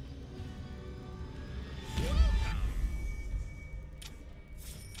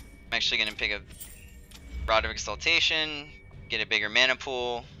 I'm actually gonna pick a Rod of Exaltation, get a bigger mana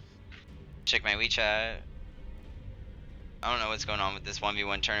pool, check my WeChat. I don't know what's going on with this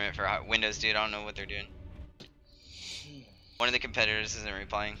 1v1 tournament for Windows, dude. I don't know what they're doing. One of the competitors isn't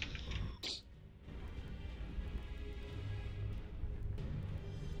replying.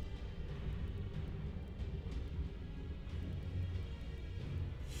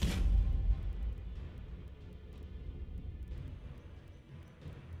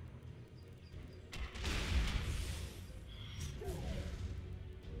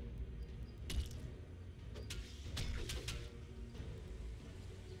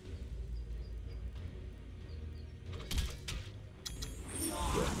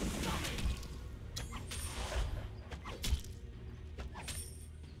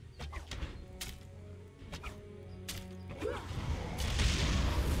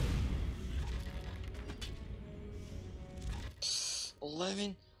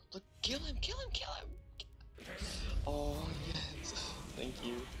 Look, kill him! Oh yes, thank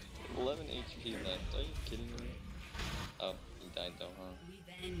you. 11 HP left. Are you kidding me? Oh, he died though, huh?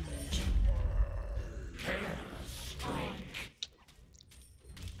 Revenge.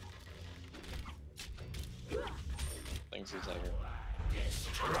 Thanks, Tiger.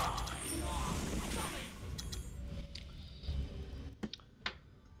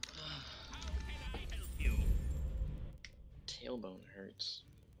 Tailbone hurts.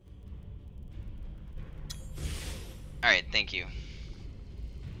 Alright, thank you.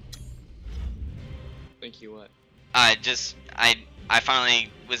 Thank you what? I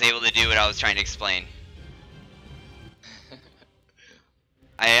finally was able to do what I was trying to explain.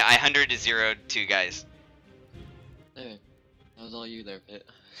 I 100 to 0 2 guys. Hey, that was all you there, Pit.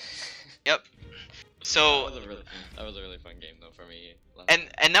 Yep. So that was a really fun game though for me.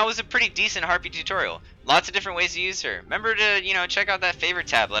 and that was a pretty decent Harpy tutorial. Lots of different ways to use her. Remember to check out that favorite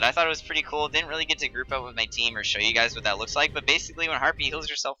tablet. I thought it was pretty cool. Didn't really get to group up with my team or show you guys what that looks like. But basically, when Harpy heals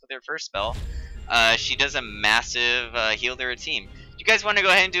herself with her first spell, she does a massive heal to her team. You guys want to go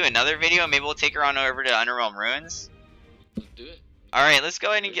ahead and do another video? Maybe we'll take her on over to Underrealm Ruins. Let's do it. All right, let's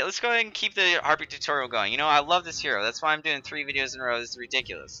go ahead and keep the Harpy tutorial going. You know, I love this hero. That's why I'm doing 3 videos in a row. This is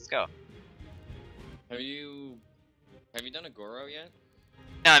ridiculous. Let's go. Have you done a Goro yet?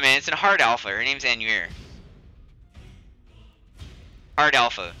 No, man, it's in hard alpha. Her name's Anuir. Hard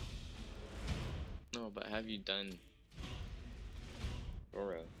alpha. No, but have you done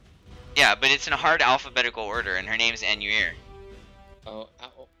Goro? Yeah, but it's in a hard alphabetical order, and her name's Anuir. Oh,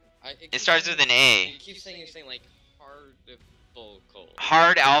 It starts with an A. You keep saying like hard vocal.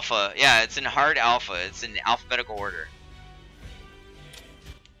 Hard alpha. Yeah, it's in hard alpha. It's in alphabetical order.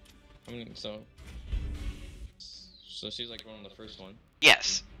 I mean, so she's like one of the first one.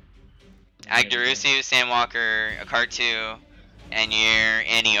 Yes. Agdarusu, Sandwalker, Akartu, Anuir,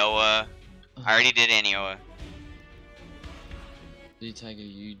 Anioa. I already did Anioa. Tiger,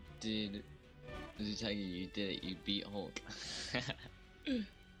 you did it. You beat Hulk.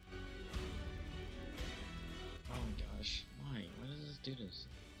 Oh gosh, why? Why does this do this?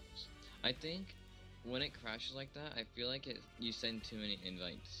 I think when it crashes like that, I feel like you send too many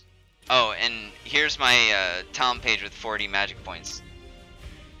invites. Oh, and here's my Tom page with 40 magic points.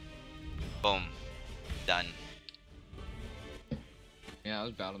 Boom. Done. Yeah, I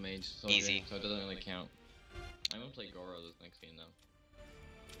was battle mage, so easy. Good, so it doesn't really count. I'm gonna play Goro this next game though.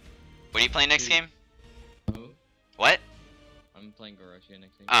 What are you playing next game? Who? What? I'm playing Goro next game.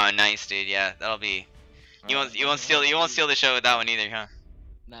 Oh, nice, dude. Yeah, that'll be. You won't steal the show with that one either, huh?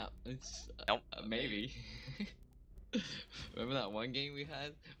 Nah, it's Nope. Maybe. Remember that one game we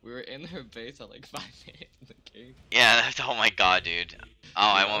had? We were in her base at like 5 minutes in the game. Yeah. Oh my god, dude. Oh,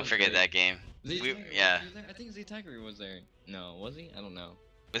 I that won't was forget great. that game. Yeah. I think Z-Tiger was there. No, was he? I don't know.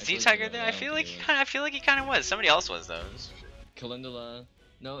 Was I feel like Z-Tiger he there? was. I feel like think he kind of was. Somebody else was though. Calendula.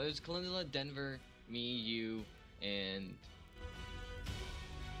 No, it was Calendula, Denver, me, you, and.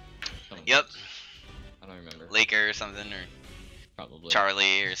 someone Yep. else. I don't remember. Laker or something, or Probably.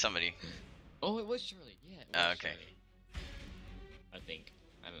 Charlie or somebody. Oh, it was Charlie. Yeah. It was Oh, okay. Charlie. I think.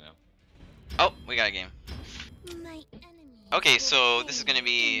 I don't know. Oh, we got a game. Okay, so this is gonna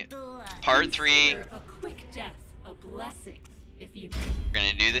be part 3. A quick death, a blessing, if you. We're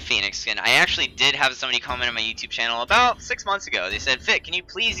gonna do the Phoenix skin. I actually did have somebody comment on my YouTube channel about 6 months ago. They said, Fit, can you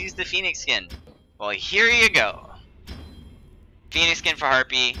please use the Phoenix skin? Well, here you go. Phoenix skin for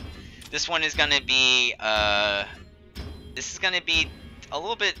Harpy. This one is gonna be this is gonna be a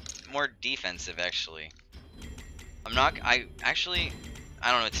little bit more defensive, actually. I don't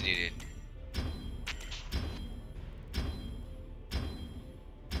know what to do, dude.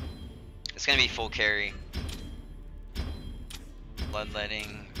 It's gonna be full carry.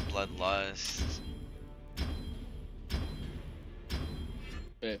 Bloodletting, bloodlust.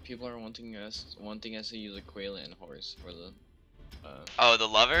 But people are wanting us to use a Quaila and horse for the. Oh, the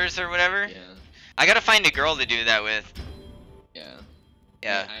lovers or whatever? Yeah. I gotta find a girl to do that with. Yeah.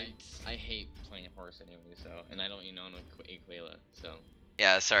 Yeah. I hate playing horse anyway, so and I don't own a Quaila, so.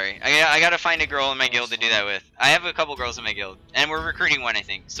 Yeah, sorry. I gotta find a girl in my guild to do that with. I have a couple girls in my guild, and we're recruiting one, I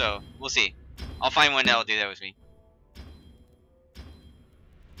think. So we'll see. I'll find one that'll do that with me.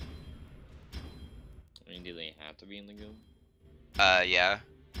 I mean, do they have to be in the guild? Yeah.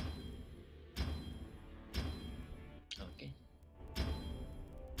 Okay.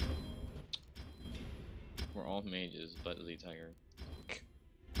 We're all mages, but ZIHAD.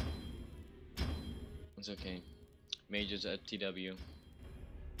 It's okay. Mages at TW.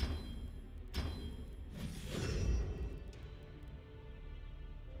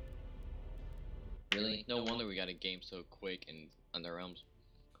 Really? No wonder we got a game so quick and on the realms.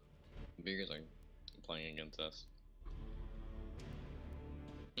 Beers are playing against us.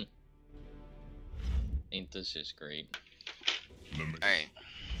 Ain't this just great? Alright.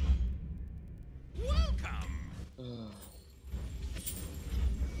 Welcome.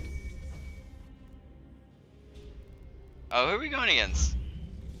 Oh, who are we going against?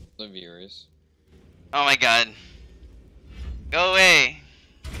 The viewers. Oh my god. Go away.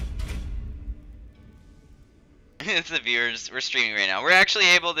 It's the viewers. We're streaming right now. We're actually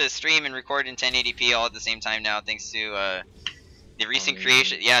able to stream and record in 1080p all at the same time now, thanks to the recent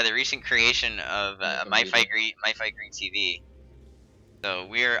creation. Yeah, the recent creation of Myfitegre TV. So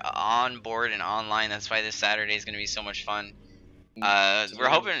we're on board and online. That's why this Saturday is going to be so much fun. We're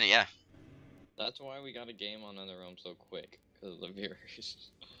hoping, yeah. That's why we got a game on NetherRealm so quick, because of the viewers.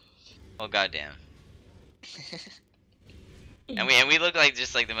 Oh goddamn. And we look like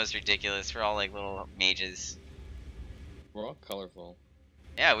just like the most ridiculous. We're all like little mages. We're all colorful.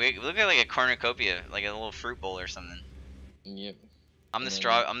 Yeah, we look like a cornucopia, like a little fruit bowl or something. Yep. I'm the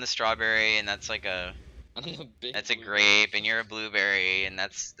strawberry, and that's like a that's a grape, and you're a blueberry, and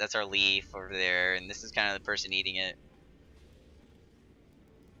that's our leaf over there, and this is kind of the person eating it.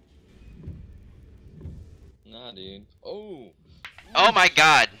 Nah, dude. Oh. Oh my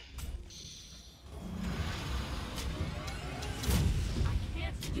god.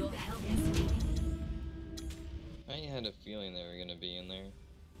 Your health is fading. I had a feeling they were gonna be in there.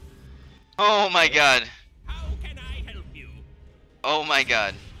 Oh my god. How can I help you? Oh my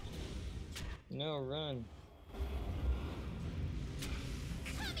god. No, run.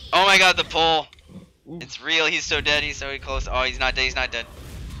 Oh my god, the pull. Oof. It's real. He's so dead. He's so close. Oh, he's not dead. He's not dead.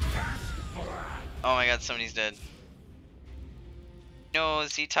 Oh my god, somebody's dead. No,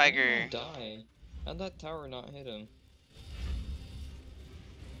 ZIHAD. Die. How'd that tower not hit him?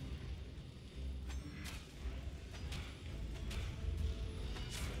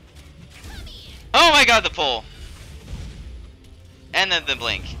 Oh my god, the pull. And then the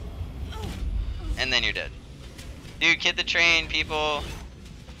blink. And then you're dead. Dude, get the train, people.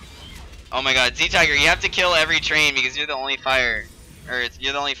 Oh my god, ZIHAD, you have to kill every train because you're the only fire. Or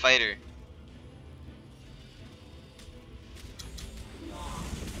you're the only fighter.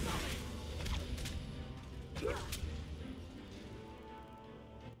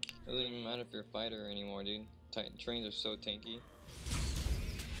 Doesn't even matter if you're a fighter anymore, dude. Trains are so tanky.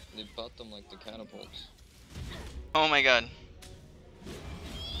 They butt them like the catapults. Oh my god.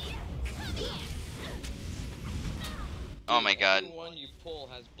 Oh my god. Every one you pull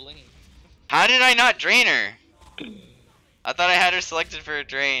has blink. How did I not drain her? I thought I had her selected for a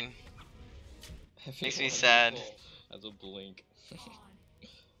drain. Makes me sad. Has a blink.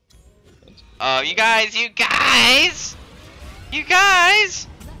 Oh, you guys! You guys! You guys!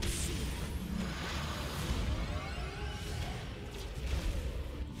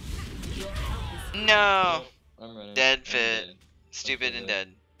 No! I'm running. Dead I'm Fit. dead. Stupid and dead.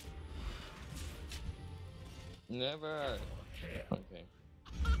 Never. Okay.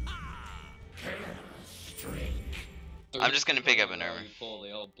 I'm just gonna pick up an armor.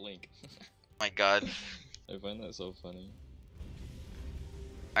 They all blink. My god. I find that so funny.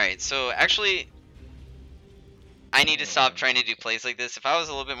 Alright, so actually, I need to stop trying to do plays like this. If I was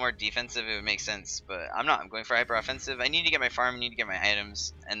a little bit more defensive, it would make sense, but I'm not. I'm going for hyper offensive. I need to get my farm, I need to get my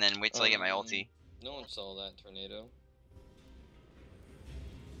items, and then wait till I get my ulti. No one saw that tornado.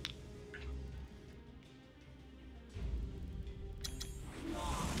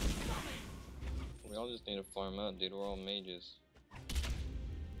 We all just need to farm out, dude. We're all mages.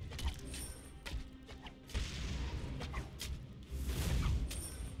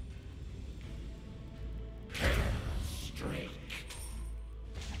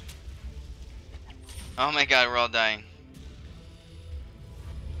 Oh my god, we're all dying.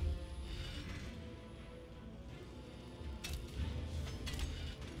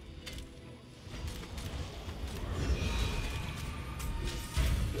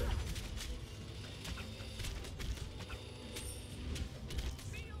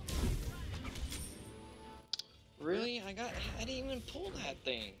 Really? I didn't even pull that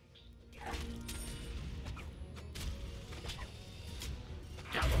thing.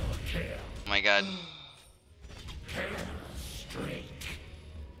 Oh my god.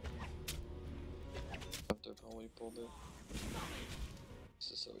 After probably pulled it.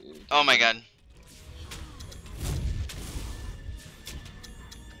 This is so irritating. Oh my god.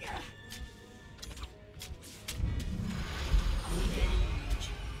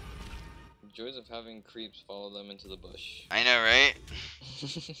 Joys of having creeps follow them into the bush. I know, right?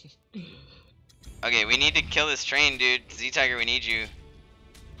 Okay, we need to kill this train, dude. Z-Tiger, we need you.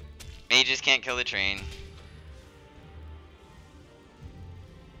 Mages can't kill the train.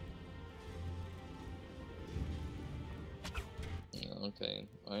 Okay,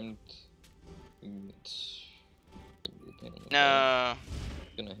 I'm. No.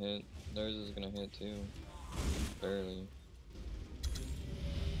 It's gonna hit. Theirs is gonna hit too. Barely.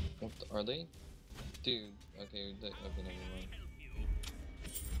 What the, are they? Dude, okay, okay, never mind.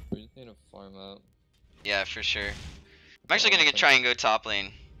 We just need to farm out. Yeah, for sure. I'm actually gonna try and go top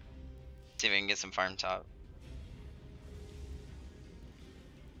lane. See if I can get some farm top.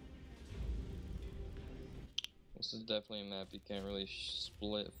 This is definitely a map you can't really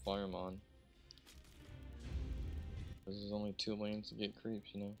split farm on. Cause there's only 2 lanes to get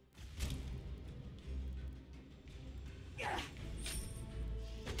creeps, you know?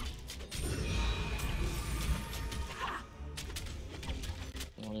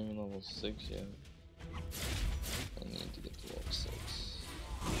 I'm not even level 6 yet. I need to get to level 6.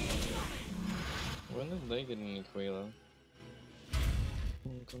 When did they get any yloh?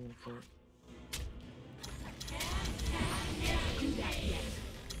 I'm coming for it.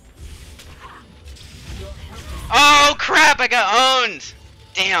 Oh crap! I got owned.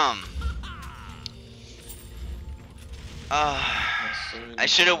 Damn. I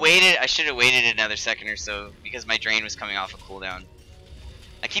should have waited. I should have waited another second or so because my drain was coming off a cooldown.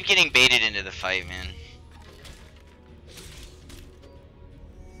 I keep getting baited into the fight, man.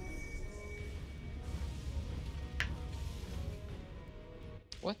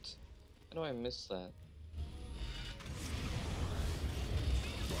 What? How do I miss that?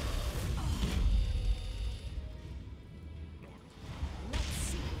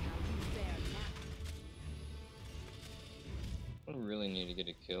 I really need to get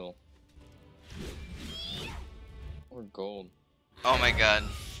a kill. Or gold. Oh my god.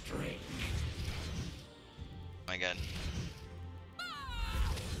 Oh my god.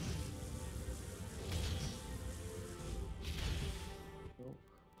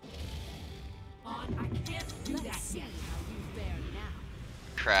 I can't do that yet.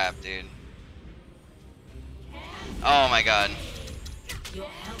 Crap, dude. Oh my god.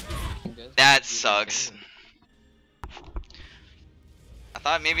 That sucks. I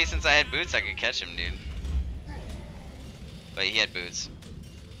thought maybe since I had boots I could catch him, dude. But he had boots.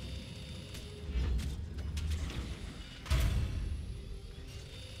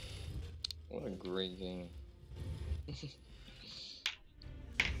 What a great game.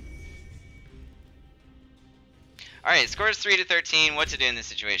 Alright, scores 3-13. What to do in this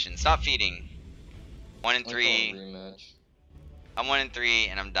situation? Stop feeding. 1 and 3. Rematch. I'm 1 and 3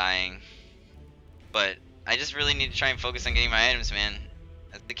 and I'm dying. But I just really need to try and focus on getting my items, man.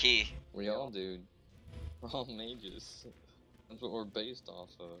 That's the key. We all do. We're all mages. That's what we're based off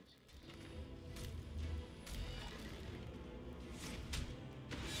of.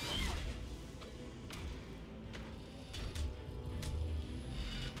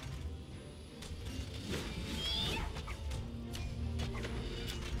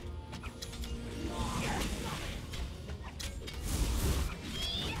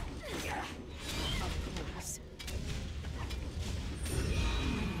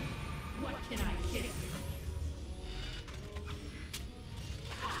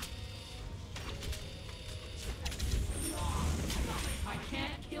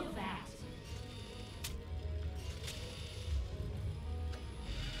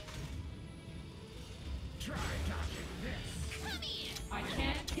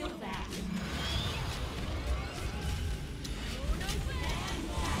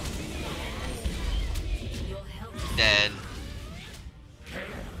 dead.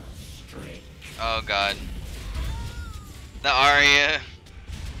 Oh god. The Aria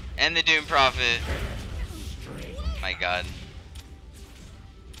and the Doom Prophet. My god.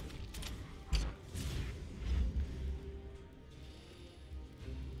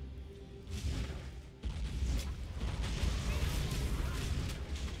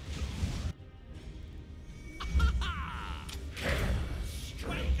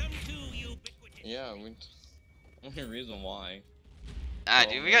 Welcome to ubiquitous. Yeah, only reason why. Ah,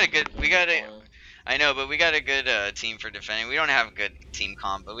 dude, we got a I know, but we got a good team for defending. We don't have a good team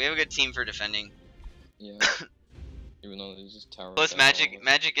comp, but we have a good team for defending. Yeah. Even though there's just tower. Plus,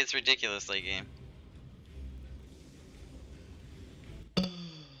 magic gets ridiculous late game.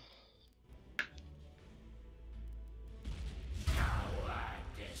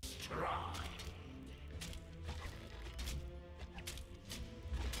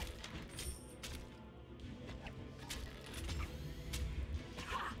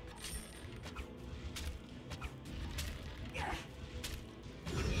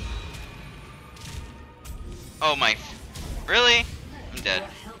 Oh my, really? I'm dead.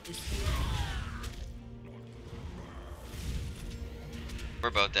 We're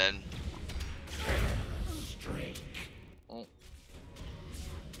both dead. Oh.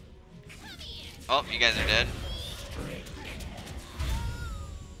 Oh, you guys are dead.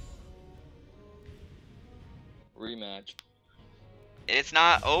 Rematch. It's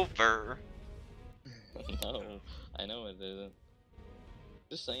not over. No, I know it isn't.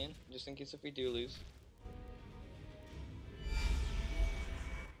 Just saying, just in case if we do lose.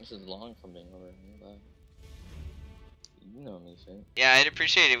 This is long from being over, but you know me, Finn. Yeah, I'd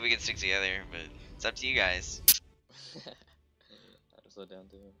appreciate it if we could stick together, but it's up to you guys. I'm so down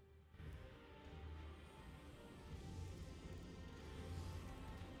to it.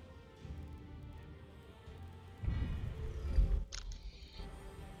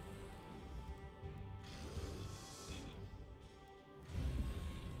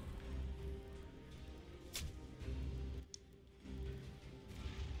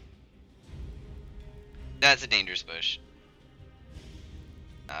 That's a dangerous bush.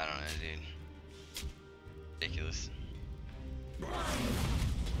 I don't know, dude. Ridiculous.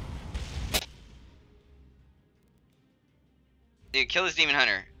 Dude, kill this demon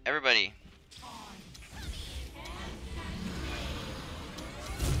hunter. Everybody.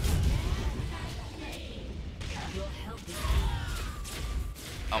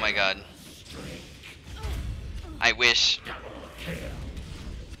 Oh my god. I wish.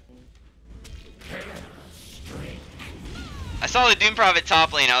 I saw the Doom Prophet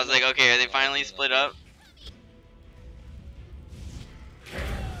top lane. I was like, okay, are they finally split up?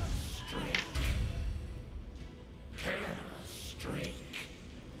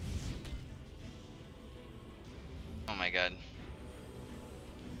 Oh my god.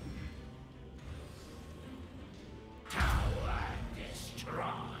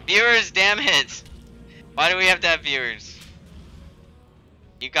 Viewers, damn it! Why do we have to have viewers?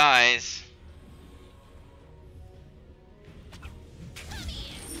 You guys.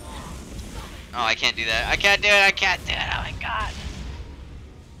 Oh, I can't do that. I can't do it. I can't do it. Oh my god.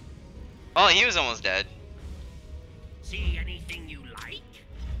 Oh, he was almost dead. See anything you like?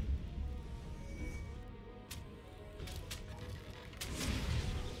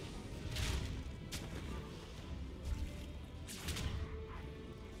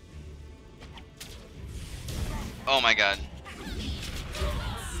 Oh my god.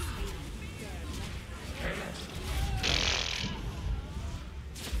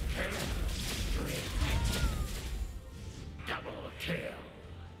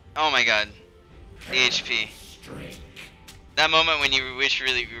 Oh my god. The HP. That moment when you wish you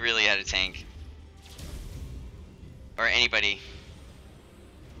really had a tank. Or anybody.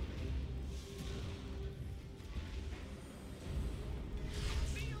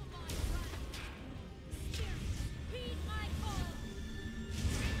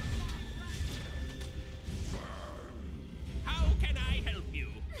 How can I help you?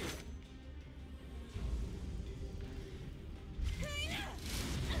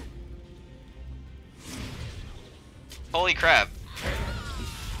 Holy crap.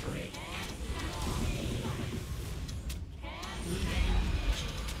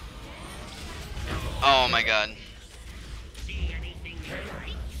 Oh my god. See anything you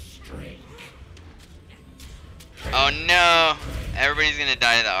like? Oh no. Everybody's gonna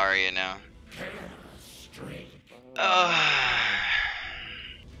die to the Arya now.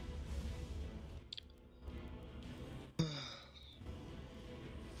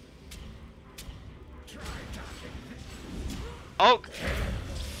 Hulk!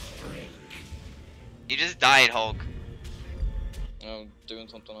 You just died, Hulk. Oh, doing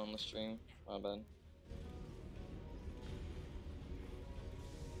something on the stream. My bad.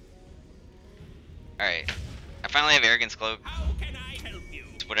 Alright. I finally have Arrogance Cloak. How can I help you?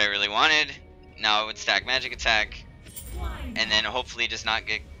 It's what I really wanted. Now I would stack Magic Attack. And then hopefully just not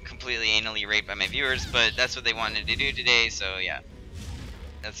get completely anally raped by my viewers. But that's what they wanted to do today, so yeah.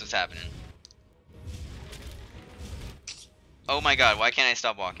 That's what's happening. Oh my god, why can't I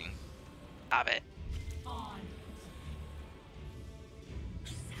stop walking? Stop it.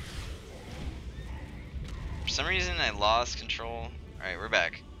 For some reason I lost control. Alright, we're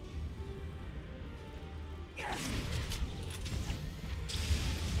back.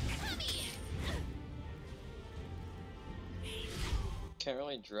 Can't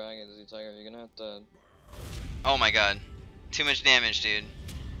really drag it, Z-Tiger. You're gonna have to. Oh my god. Too much damage, dude.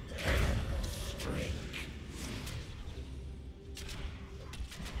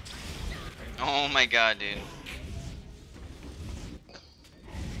 Oh my god, dude.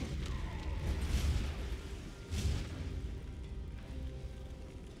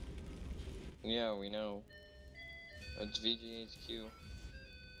 Yeah, we know. It's VGHQ.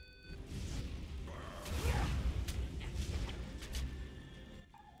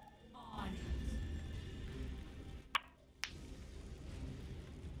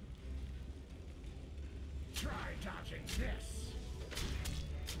 Try dodging this.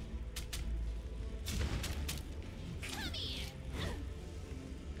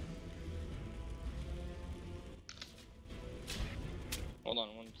 Hold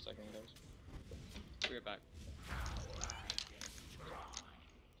on 1 second, guys. Be right back.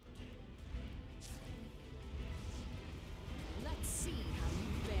 Let's see how you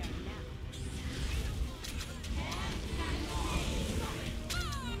fare now.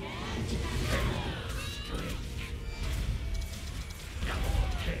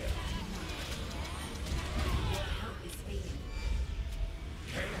 Your help is fading.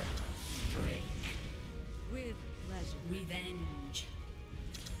 With pleasure. Revenge.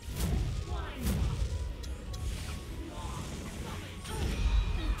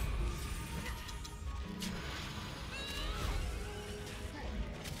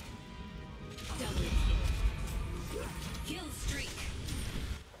 Double kill. Kill streak.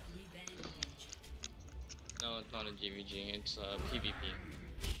 Revenge. No, it's not a GVG. It's PvP.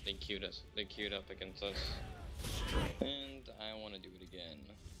 They queued us. They queued up against us. And I want to do it again.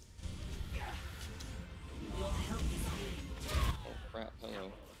 Your help is fading. Oh crap!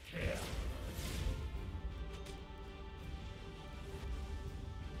 Hello.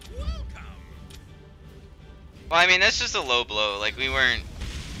 Well, I mean, that's just a low blow. Like, we weren't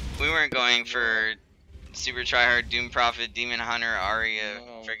going for super tryhard Doom Prophet, Demon Hunter, Arya,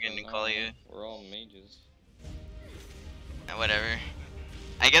 No, friggin' no, Nicolia. we're all mages. Whatever.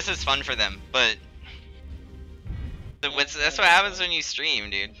 I guess it's fun for them, but Yeah, that's what happens when you stream,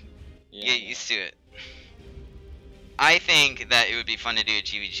 dude. You Yeah, get used to it. I think that it would be fun to do a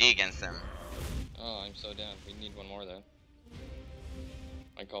GVG against them. Oh, I'm so down. We need one more though.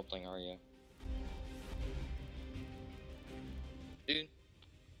 I call playing Arya. Dude.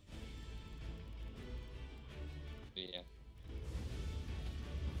 Yeah.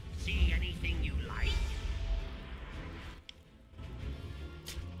 See anything you like?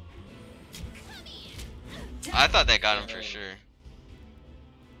 I thought that got him for sure.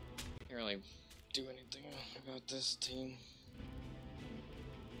 Can't really do anything about this team.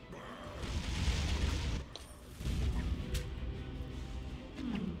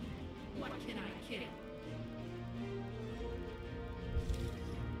 What can I kill?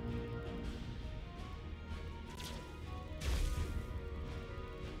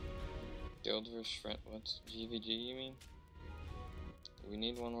 Guild vs. Shred. What's GVG you mean? We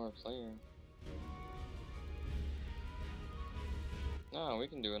need one more player. No, we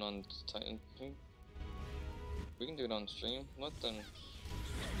can do it on Titan. We can do it on stream. Let them.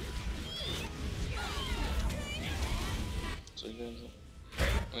 So you guys,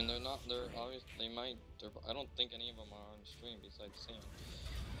 I mean, they're not. They're obvious. They might. I don't think any of them are on stream besides Sam.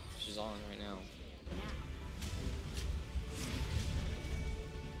 She's on right now.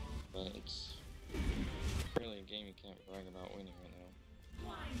 But it's really a game you can't brag about winning right now.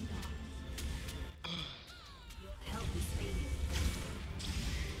 Why not? Your help is fading.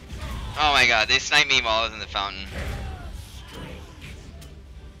 Oh my god, they sniped me while I was in the fountain.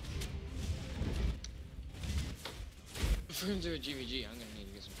 If we're gonna do a GVG, I'm gonna need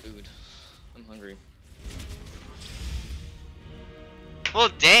to get some food. I'm hungry. Well,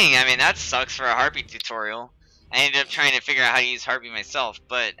 dang, I mean, that sucks for a Harpy tutorial. I ended up trying to figure out how to use Harpy myself,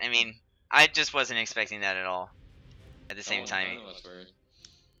 but, I mean, I just wasn't expecting that at all at the same time. None of us were.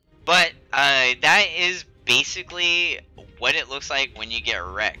 But, that is basically what it looks like when you get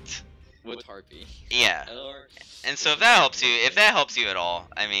wrecked. With Harpy. Yeah. Or And so if that helps you at all,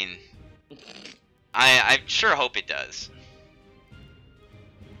 I mean, I sure hope it does.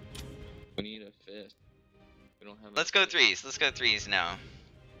 we need a fifth. We don't have. Let's go threes. Let's go threes now.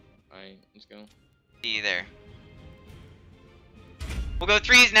 Alright, let's go. See you there. We'll go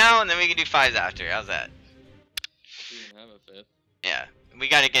threes now, and then we can do fives after. How's that? We don't have a fifth. Yeah, we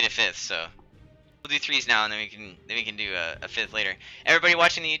gotta get a fifth, so we'll do threes now, and then we can do a fifth later. Everybody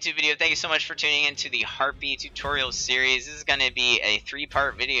watching the YouTube video, thank you so much for tuning in to the Harpy tutorial series. This is gonna be a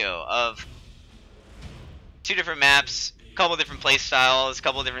 3-part video of 2 different maps, a couple different play styles, a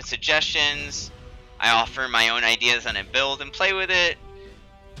couple different suggestions. I offer my own ideas on a build and play with it.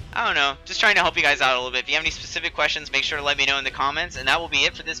 I don't know, just trying to help you guys out a little bit. If you have any specific questions, make sure to let me know in the comments, and that will be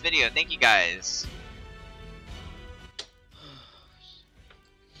it for this video. Thank you guys.